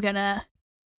 And I'm going to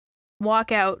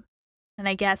walk out and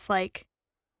I guess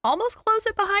almost close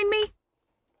it behind me.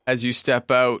 As you step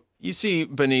out, you see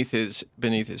beneath his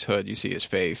hood, you see his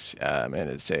face, and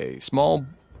it's a small,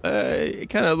 it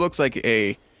kind of looks like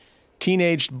a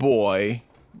teenaged boy,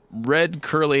 red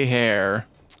curly hair.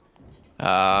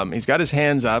 He's got his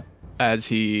hands up as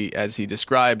he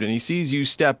described, and he sees you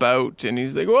step out, and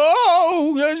he's like,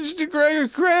 "Whoa,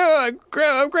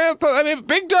 Grandpa! I mean,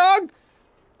 Big Dog,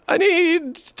 I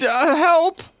need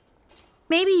help."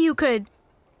 Maybe you could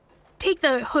take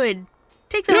the hood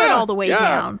hood all the way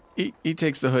down. He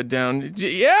takes the hood down.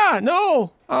 Yeah,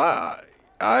 no,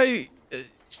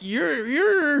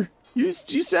 you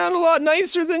sound a lot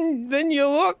nicer than you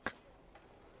look.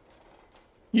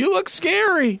 You look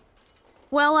scary.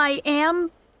 Well, I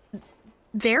am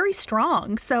very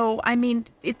strong, so I mean,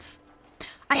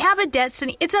 I have a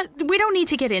destiny. We don't need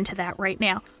to get into that right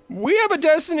now. We have a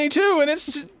destiny too, and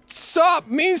it's to stop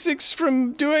Meeseeks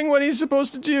from doing what he's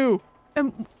supposed to do.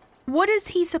 What is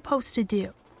he supposed to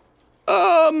do?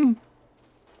 Well,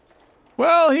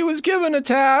 he was given a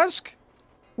task.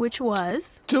 Which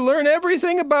was? To learn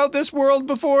everything about this world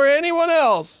before anyone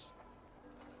else.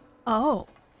 Oh,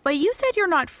 but you said you're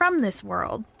not from this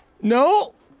world.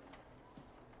 No.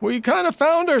 We kind of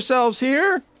found ourselves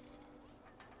here.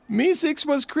 Meeseeks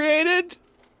was created,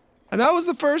 and that was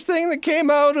the first thing that came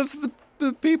out of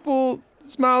the people's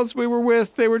mouths we were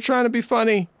with. They were trying to be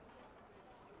funny.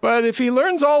 But if he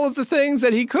learns all of the things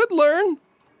that he could learn,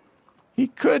 he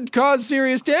could cause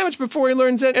serious damage before he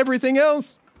learns everything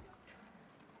else.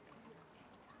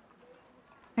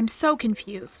 I'm so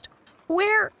confused.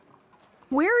 Where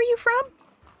are you from?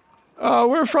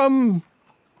 We're from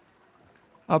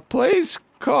a place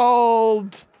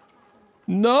called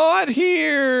Not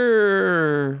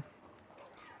Here.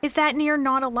 Is that near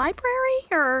not a library,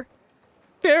 or?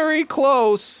 Very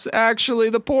close,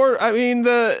 actually. The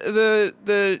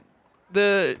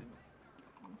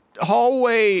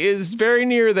hallway is very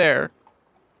near there.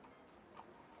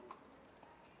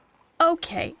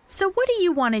 Okay, so what do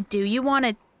you want to do? You want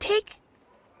to take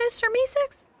Mr.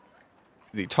 Meeseeks?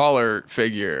 The taller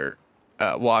figure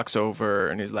walks over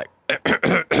and he's like,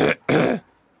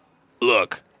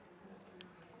 "Look,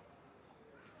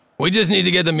 we just need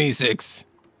to get the Meeseeks,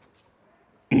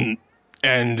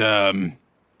 and then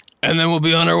we'll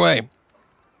be on our way."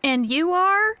 And you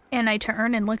are? And I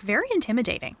turn and look very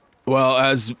intimidating. Well,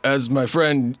 as my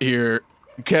friend here,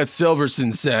 Ket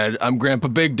Silverson, said, I'm Grandpa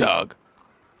Big Dog.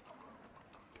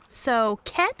 So,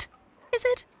 Ket, is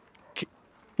it?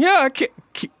 Yeah,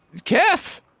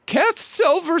 Keth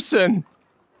Silverson.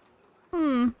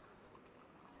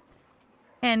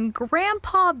 And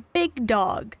Grandpa Big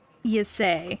Dog, you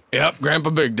say? Yep, Grandpa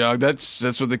Big Dog.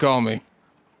 That's what they call me.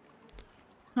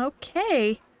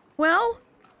 Okay. Well,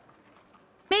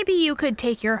 maybe you could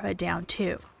take your hood down,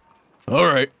 too. All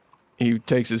right. He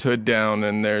takes his hood down,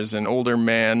 and there's an older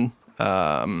man,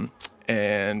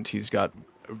 and he's got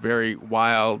very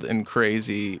wild and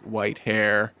crazy white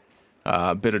hair,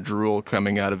 a bit of drool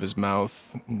coming out of his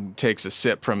mouth. He takes a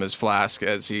sip from his flask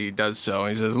as he does so.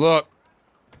 He says, "Look,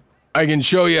 I can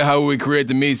show you how we create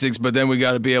the Meeseeks, but then we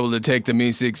got to be able to take the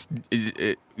Meeseeks.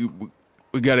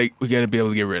 We got to be able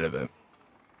to get rid of it."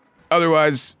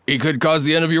 Otherwise, he could cause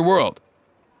the end of your world.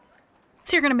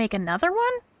 So you're going to make another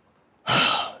one?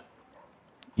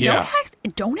 Yeah.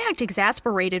 Don't act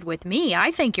exasperated with me.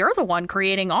 I think you're the one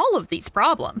creating all of these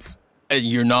problems.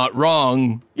 You're not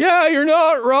wrong. Yeah, you're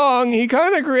not wrong. He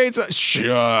kind of creates a...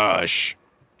 Shush.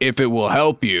 If it will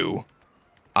help you,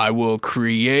 I will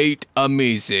create a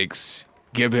Meeseeks,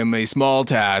 give him a small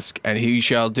task, and he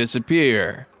shall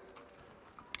disappear.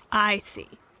 I see.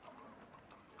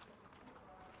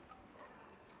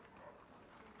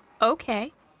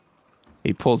 Okay.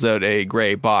 He pulls out a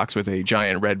gray box with a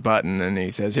giant red button, and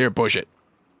he says, here, push it.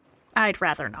 I'd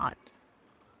rather not.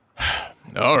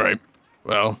 All right.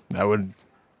 Well, that would,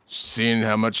 seeing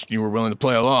how much you were willing to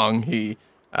play along, he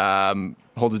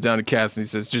holds it down to Kath and he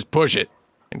says, just push it.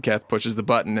 And Kath pushes the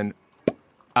button and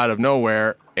out of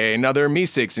nowhere, another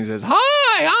Meeseeks. And he says,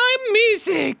 hi, I'm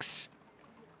Meeseeks.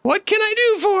 What can I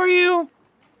do for you?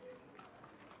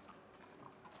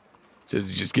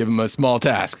 Says, just give him a small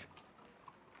task.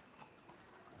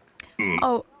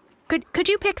 Oh, could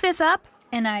you pick this up?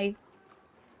 And I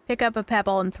pick up a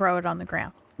pebble and throw it on the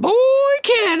ground. Boy,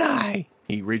 can I!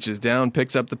 He reaches down,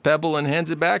 picks up the pebble, and hands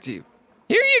it back to you.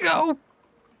 Here you go.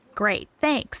 Great,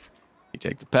 thanks. You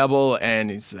take the pebble,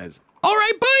 and he says, all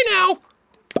right, bye now.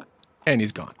 And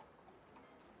he's gone.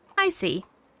 I see.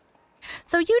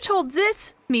 So you told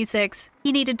this Meeseeks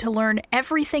he needed to learn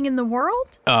everything in the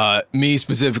world? Me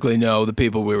specifically, no. The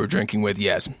people we were drinking with,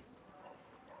 yes.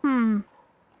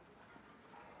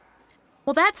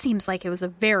 Well, that seems like it was a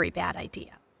very bad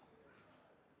idea.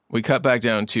 We cut back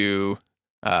down to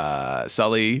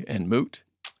Sully and Moot.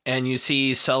 And you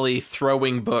see Sully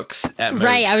throwing books at Moot.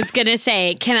 Right, I was going to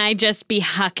say, can I just be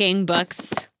hucking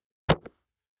books?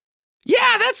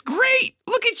 Yeah, that's great.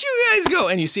 Look at you guys go.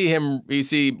 And you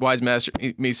see Wise Master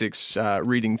Meeseeks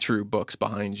reading through books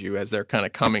behind you as they're kind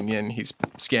of coming in. He's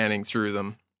scanning through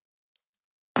them.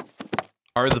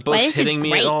 Are the books hitting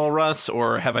me at all, Russ,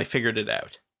 or have I figured it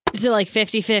out? Is it like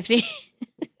 50-50?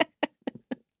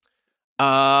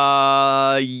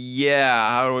 Yeah.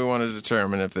 How do we want to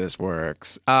determine if this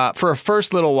works? For a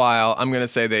first little while, I'm going to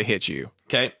say they hit you.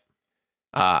 Okay.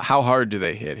 How hard do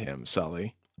they hit him,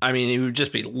 Sully? I mean, he would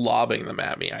just be lobbing them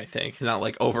at me, I think. Not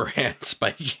like overhand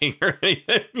spiking or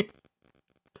anything.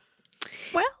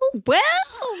 Well,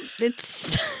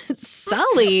 it's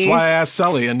Sully. That's why I asked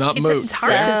Sully and not Moot. It's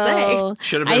hard to say.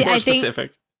 Should have been more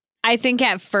specific. I think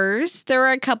at first there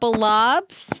were a couple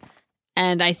lobs,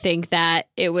 and I think that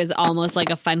it was almost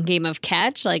like a fun game of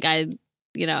catch. Like I'd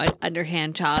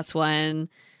underhand toss one,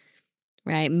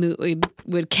 right? Moot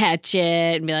would catch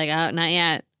it and be like, oh, not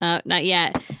yet. Not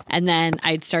yet. And then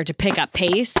I'd start to pick up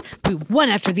pace, one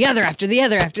after the other,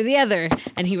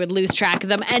 and he would lose track of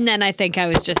them. And then I think I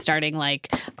was just starting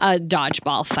like a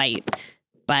dodgeball fight.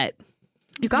 But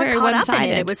you got caught up in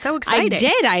it. It was so exciting. I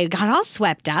did. I got all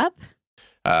swept up.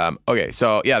 Okay,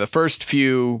 so yeah, the first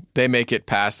few, they make it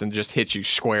past and just hit you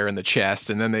square in the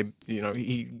chest, and then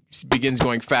he begins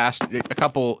going fast. A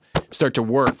couple start to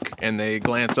work, and they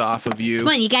glance off of you. Come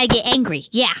on, you gotta get angry.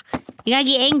 Yeah, you gotta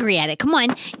get angry at it. Come on,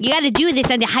 you gotta do this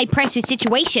under high pressure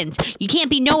situations. You can't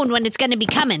be knowing when it's gonna be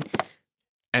coming.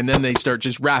 And then they start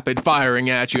just rapid firing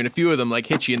at you, and a few of them like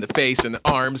hit you in the face and the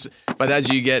arms. But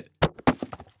as you get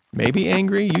maybe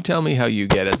angry, you tell me how you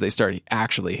get as they start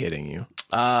actually hitting you.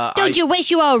 Don't you wish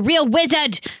you were a real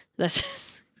wizard?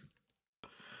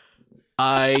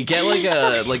 I get like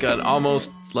an almost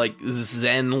like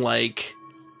Zen-like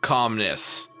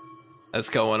calmness that's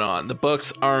going on. The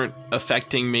books aren't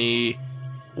affecting me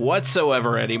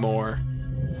whatsoever anymore,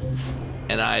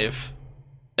 and I've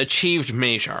achieved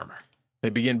mage armor. They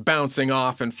begin bouncing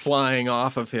off and flying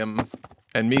off of him,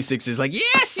 and Meeseeks is like,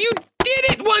 "Yes, you did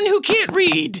it, one who can't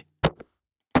read."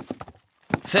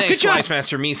 Thanks, Wise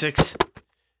Master Meeseeks.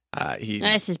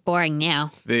 This is boring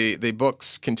now. The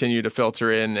books continue to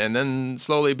filter in and then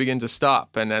slowly begin to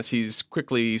stop. And as he's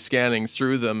quickly scanning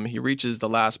through them, he reaches the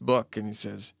last book and he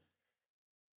says,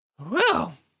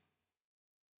 well,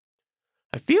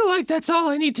 I feel like that's all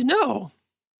I need to know.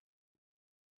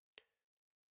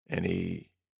 And he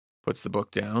puts the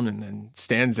book down and then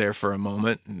stands there for a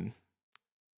moment and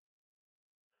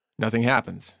nothing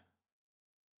happens.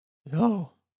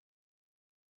 No.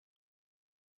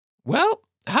 Well,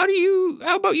 how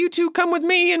about you two come with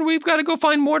me and we've got to go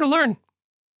find more to learn?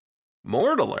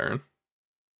 More to learn?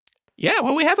 Yeah,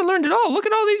 well, we haven't learned it all. Look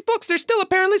at all these books. There's still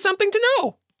apparently something to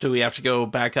know. Do we have to go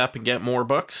back up and get more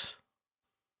books?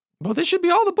 Well, this should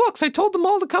be all the books. I told them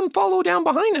all to come follow down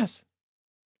behind us.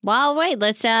 Well, wait,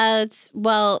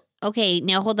 okay,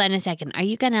 now hold on a second. Are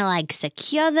you going to,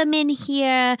 secure them in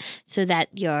here so that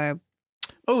you're...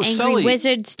 Oh, Angry Sully,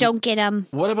 wizards don't get them.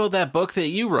 what about that book that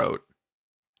you wrote?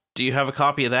 Do you have a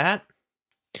copy of that?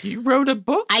 You wrote a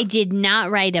book? I did not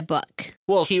write a book.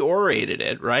 Well, he orated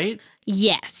it, right?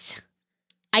 Yes.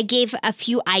 I gave a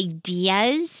few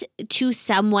ideas to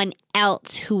someone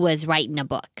else who was writing a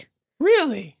book.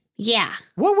 Really? Yeah.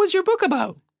 What was your book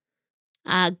about?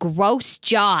 Gross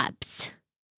jobs.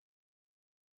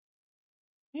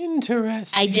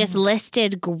 Interesting. I just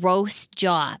listed gross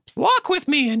jobs. Walk with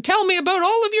me and tell me about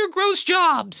all of your gross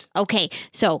jobs. Okay,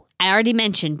 so I already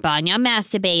mentioned Banya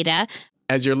Masturbator.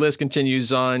 As your list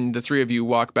continues on, the three of you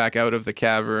walk back out of the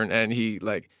cavern, and he,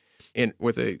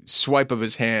 with a swipe of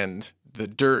his hand, the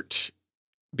dirt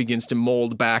begins to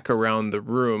mold back around the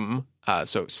room,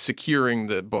 so securing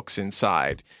the books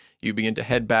inside. You begin to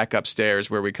head back upstairs,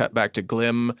 where we cut back to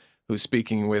Glim, who's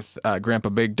speaking with Grandpa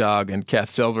Big Dog and Kath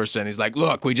Silverson. He's like,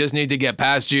 look, we just need to get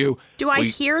past you. Do I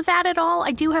hear that at all?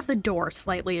 I do have the door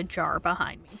slightly ajar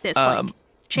behind me. This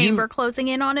chamber closing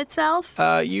in on itself.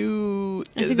 I think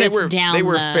they that's were down they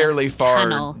were the fairly far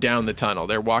tunnel. down the tunnel.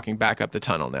 They're walking back up the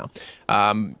tunnel now.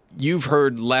 You've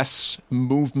heard less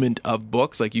movement of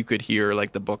books, like you could hear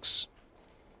like the books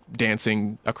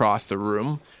dancing across the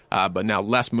room, but now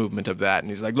less movement of that. And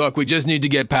he's like, look, we just need to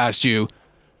get past you.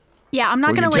 Yeah, I'm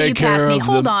not going to let you pass me.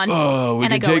 Hold on. We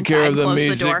and I can go take care of inside the and close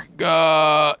music. the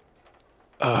door.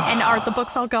 And are the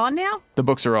books all gone now? The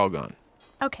books are all gone.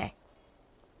 Okay.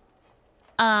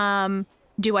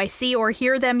 Do I see or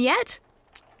hear them yet?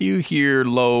 You hear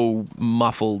low,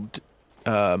 muffled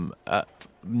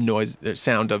noise,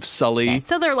 sound of Sully. Okay,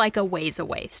 so they're like a ways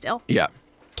away still. Yeah.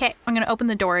 Okay, I'm going to open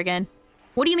the door again.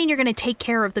 What do you mean you're going to take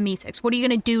care of the Meeseeks? What are you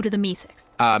going to do to the Meeseeks?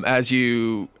 As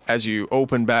you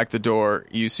open back the door,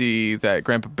 you see that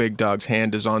Grandpa Big Dog's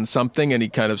hand is on something, and he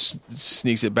kind of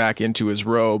sneaks it back into his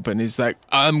robe, and he's like,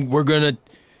 we're going to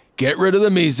get rid of the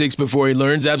Meeseeks before he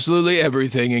learns absolutely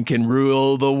everything and can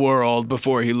rule the world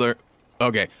before he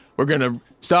Okay, we're going to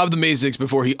stop the Meeseeks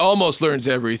before he almost learns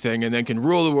everything and then can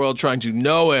rule the world trying to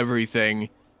know everything.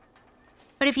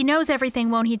 But if he knows everything,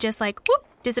 won't he just whoop,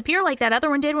 disappear like that other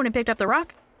one did when he picked up the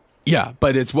rock? Yeah,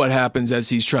 but it's what happens as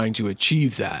he's trying to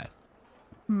achieve that.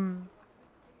 What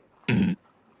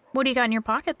do you got in your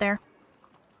pocket there?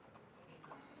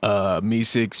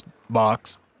 Meeseeks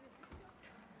box.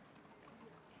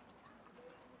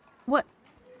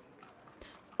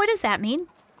 What does that mean?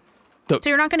 So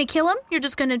you're not going to kill him? You're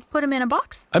just going to put him in a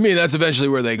box? I mean, that's eventually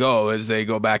where they go, as they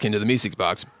go back into the Meeseeks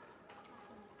box.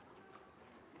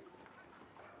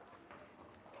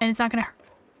 And it's not going to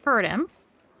hurt him?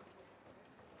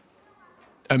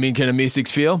 I mean, can a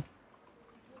Meeseeks feel?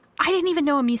 I didn't even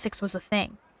know a Meeseeks was a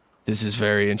thing. This is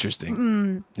very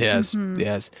interesting. Yes,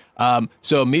 yes.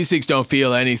 So Meeseeks don't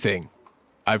feel anything.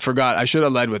 I forgot. I should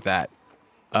have led with that.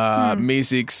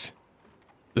 Meeseeks,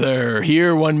 they're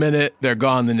here 1 minute, they're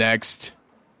gone the next,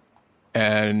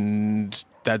 and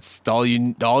that's all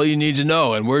you need to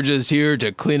know. And we're just here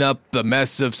to clean up the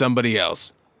mess of somebody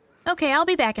else. Okay, I'll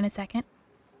be back in a second.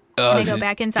 And I go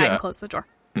back inside and close the door.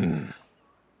 Oh, and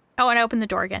I open the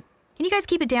door again. Can you guys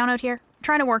keep it down out here? I'm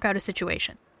trying to work out a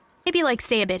situation. Maybe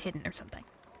stay a bit hidden or something.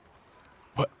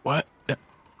 What?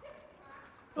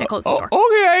 I close the door.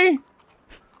 Okay.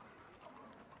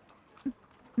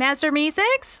 Master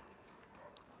Meeseeks?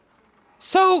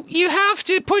 So you have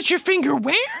to put your finger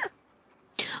where?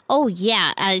 Oh,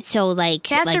 yeah. So,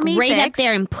 Master right Meeseeks. up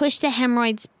there and push the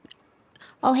hemorrhoids.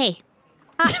 Oh, hey.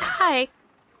 Hi.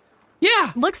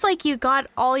 Yeah. Looks like you got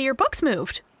all your books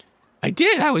moved. I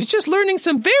did. I was just learning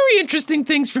some very interesting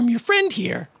things from your friend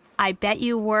here. I bet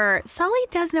you were. Sully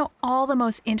does know all the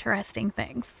most interesting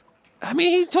things. I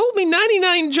mean, he told me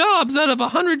 99 jobs out of a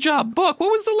 100-job book.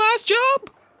 What was the last job?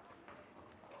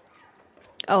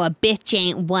 Oh, a bitch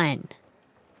ain't one.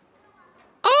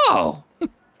 Oh.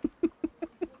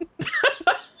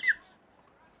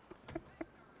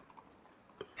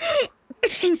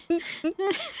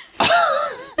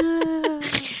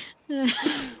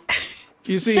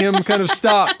 You see him kind of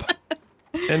stop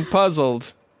and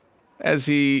puzzled as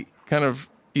he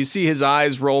you see his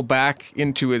eyes roll back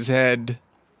into his head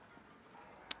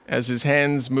as his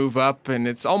hands move up, and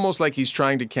it's almost like he's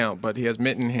trying to count, but he has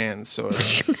mitten hands, so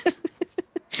it's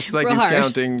like he's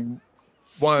counting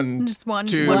 1, Just one,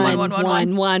 2, 1, 1, 1,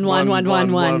 1, 1, 1, 1,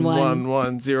 1, 1, 1.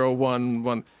 1, 0, 1,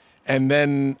 1. And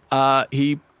then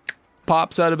he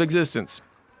pops out of existence,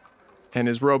 and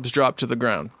his robes drop to the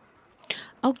ground.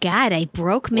 Oh, God, I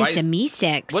broke Mr.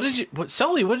 Meeseeks.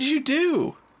 Sully, what did you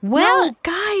do? Well, No,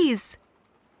 guys.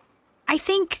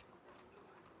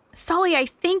 Sully, I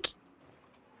think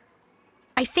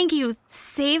you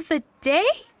saved the day?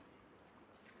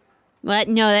 what?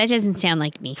 No, that doesn't sound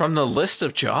like me. From the list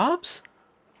of jobs?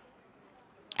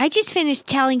 I just finished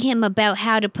telling him about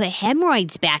how to put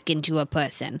hemorrhoids back into a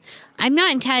person. I'm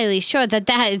not entirely sure that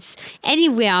is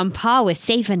anywhere on par with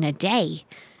saving a day.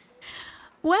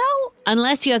 Well,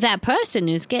 Unless you're that person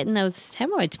who's getting those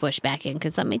hemorrhoids pushed back in,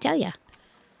 because let me tell you.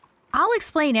 I'll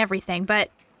explain everything,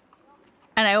 but...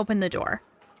 And I open the door.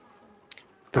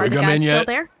 Can Are we the come guys in still yet?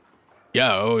 there?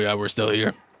 Yeah, oh yeah, we're still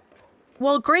here.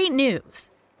 Well, great news.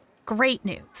 Great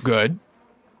news. Good.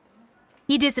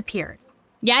 He disappeared.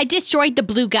 Yeah, I destroyed the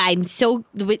blue guy. I'm so...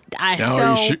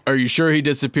 Now, are you sure he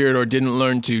disappeared or didn't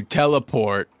learn to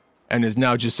teleport and is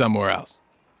now just somewhere else?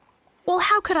 Well,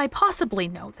 how could I possibly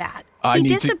know that? I He need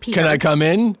to. disappeared. Can I come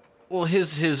in? Well,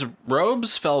 his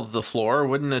robes fell to the floor.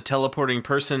 Wouldn't a teleporting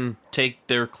person take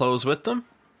their clothes with them?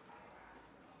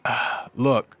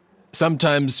 Look,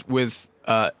 sometimes with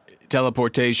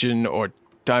teleportation or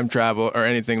time travel or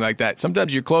anything like that,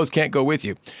 sometimes your clothes can't go with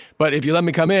you. But if you let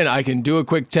me come in, I can do a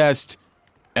quick test,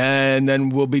 and then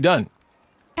we'll be done.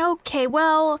 Okay,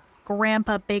 well,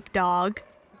 Grandpa Big Dog.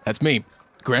 That's me,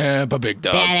 Grandpa Big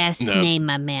Dog. Badass No. name,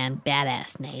 my man.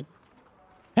 Badass name.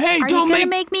 Hey, Are don't you gonna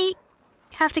make me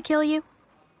have to kill you?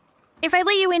 If I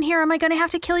let you in here, am I gonna have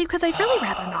to kill you? Because I'd really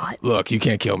rather not. Look, you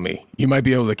can't kill me. You might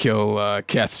be able to kill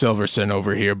Kath Silverson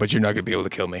over here, but you're not gonna be able to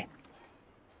kill me.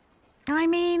 I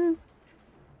mean,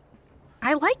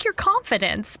 I like your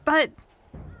confidence, but...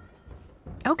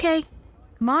 Okay,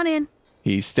 come on in.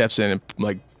 He steps in and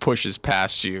pushes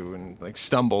past you and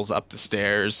stumbles up the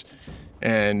stairs,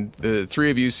 and the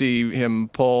three of you see him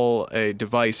pull a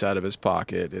device out of his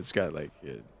pocket. It's got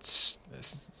it's a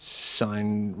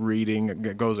sign reading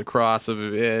that goes across of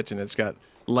it, and it's got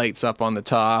lights up on the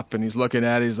top, and he's looking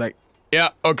at it. He's like, yeah,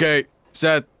 okay,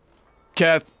 Seth,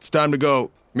 Kath, it's time to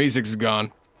go. Meeseeks is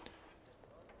gone.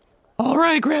 All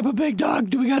right, Grandpa Big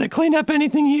Dog, do we got to clean up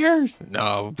anything here?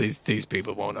 No, these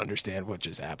people won't understand what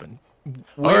just happened.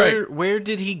 Where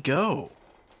did he go?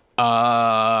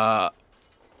 Back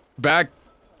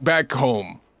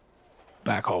home.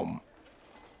 Back home.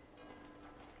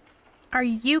 Are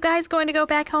you guys going to go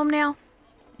back home now?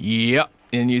 Yep.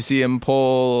 And you see him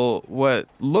pull what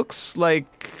looks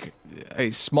like a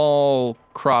small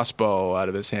crossbow out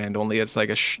of his hand, only it's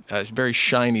like a very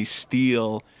shiny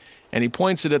steel. And he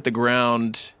points it at the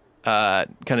ground, kind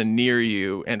of near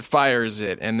you, and fires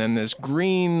it. And then this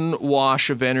green wash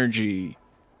of energy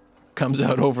comes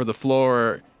out over the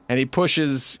floor, and he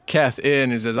pushes Kath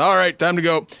in and says, all right, time to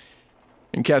go.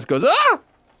 And Kath goes, ah!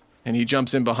 And he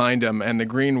jumps in behind him, and the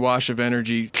green wash of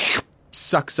energy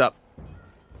sucks up.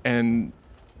 And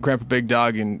Grandpa Big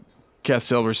Dog and Kath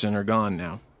Silverson are gone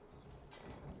now.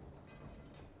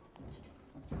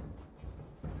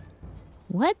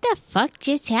 What the fuck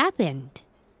just happened?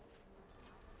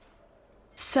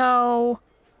 So...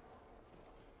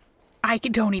 I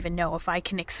don't even know if I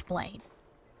can explain.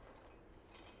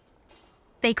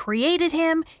 They created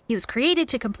him. He was created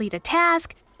to complete a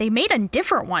task. They made a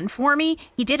different one for me.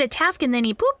 He did a task and then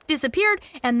he disappeared.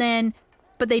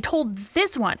 But they told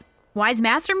this one, Wise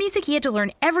Master Meeseeks, he had to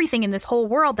learn everything in this whole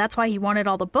world. That's why he wanted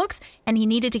all the books, and he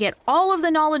needed to get all of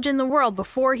the knowledge in the world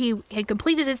before he had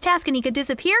completed his task and he could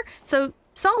disappear. So,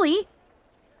 Sully,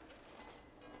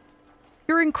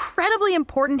 your incredibly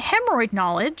important hemorrhoid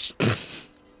knowledge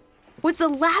was the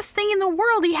last thing in the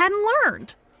world he hadn't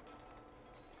learned.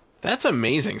 That's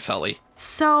amazing, Sully.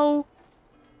 So,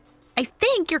 I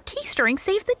think your keystering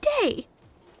saved the day.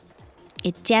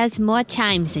 It does more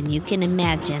times than you can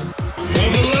imagine.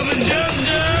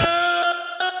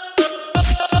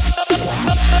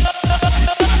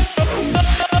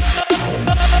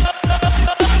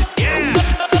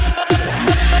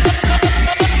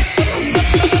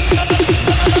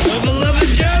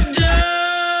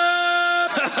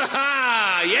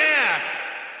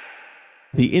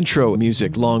 The intro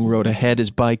music, Long Road Ahead,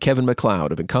 is by Kevin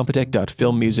MacLeod of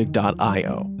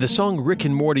Incompetech.filmmusic.io. The song Rick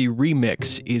and Morty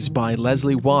Remix is by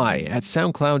Leslie Y at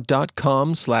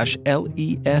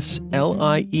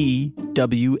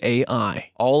soundcloud.com/LESLIEWAI.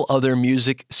 All other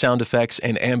music, sound effects,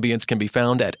 and ambience can be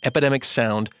found at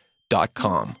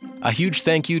epidemicsound.com. A huge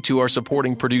thank you to our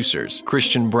supporting producers,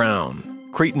 Christian Brown,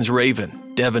 Cretan's Raven,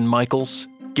 Devin Michaels,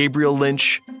 Gabriel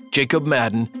Lynch, Jacob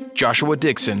Madden, Joshua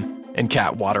Dixon, and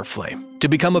Cat Waterflame. To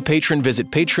become a patron,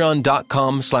 visit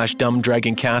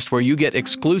patreon.com/dumbdragoncast, where you get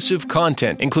exclusive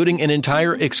content, including an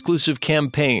entire exclusive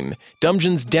campaign,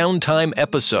 Dungeons Downtime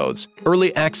episodes,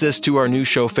 early access to our new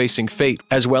show Facing Fate,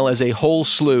 as well as a whole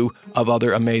slew of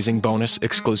other amazing bonus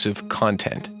exclusive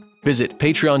content. Visit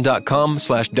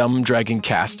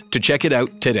patreon.com/dumbdragoncast to check it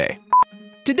out today.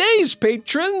 Today's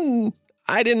patron,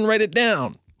 I didn't write it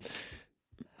down.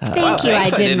 Thank you, I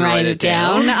didn't write it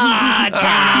down. You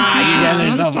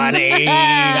guys are so funny.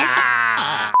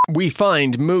 we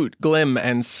find Moot, Glim,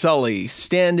 and Sully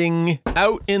standing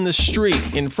out in the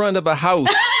street in front of a house.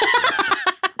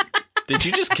 Did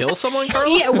you just kill someone,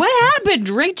 Carla? Yeah, what happened?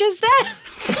 Rick just that?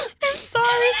 I'm sorry.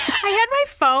 I had my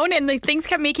phone and the things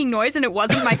kept making noise and it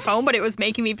wasn't my phone, but it was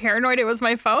making me paranoid it was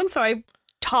my phone. So I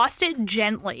tossed it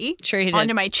gently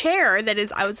onto my chair that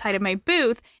is outside of my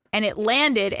booth and it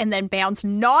landed and then bounced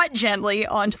not gently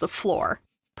onto the floor.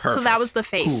 Perfect. So that was the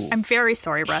face. Cool. I'm very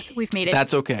sorry, Russ. We've made it.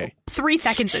 That's okay. 3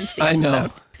 seconds into the I episode.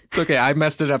 know. It's okay. I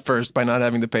messed it up first by not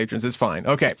having the patrons. It's fine.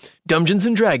 Okay. Dungeons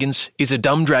and Dragons is a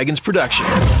Dumb Dragons production.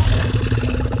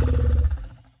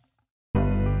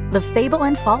 The Fable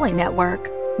and Folly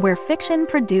Network, where fiction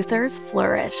producers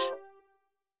flourish.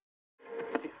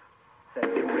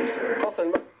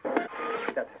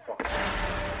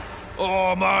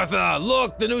 Oh, Martha,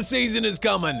 look, the new season is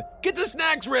coming. Get the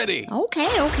snacks ready.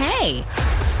 Okay.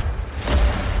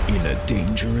 In a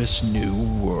dangerous new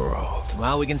world.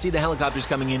 Well, we can see the helicopters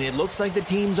coming in. It looks like the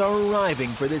teams are arriving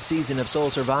for this season of Soul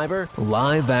Survivor.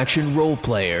 Live-action role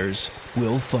players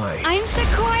will fight. I'm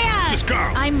Sequoia. Just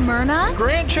Carl. I'm Myrna.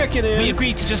 Grant checking in. We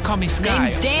agreed to just call me Sky.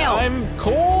 Name's Dale. I'm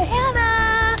Cole.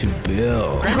 Hannah. To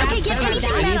build.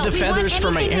 I need the feathers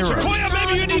for my arrows. Sequoia,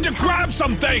 maybe you need to grab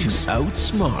some things.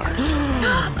 Outsmart.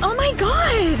 Oh my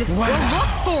God. We'll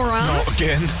look for him. Not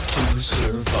again. To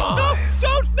survive.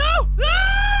 No!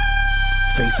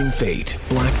 Facing Fate,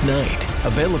 Black Knight.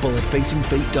 Available at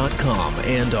facingfate.com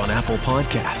and on Apple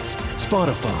Podcasts,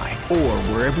 Spotify, or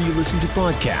wherever you listen to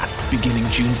podcasts beginning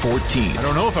June 14th. I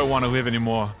don't know if I want to live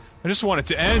anymore. I just want it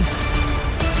to end.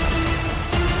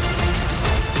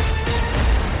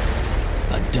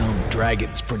 A Dumb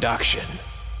Dragons production.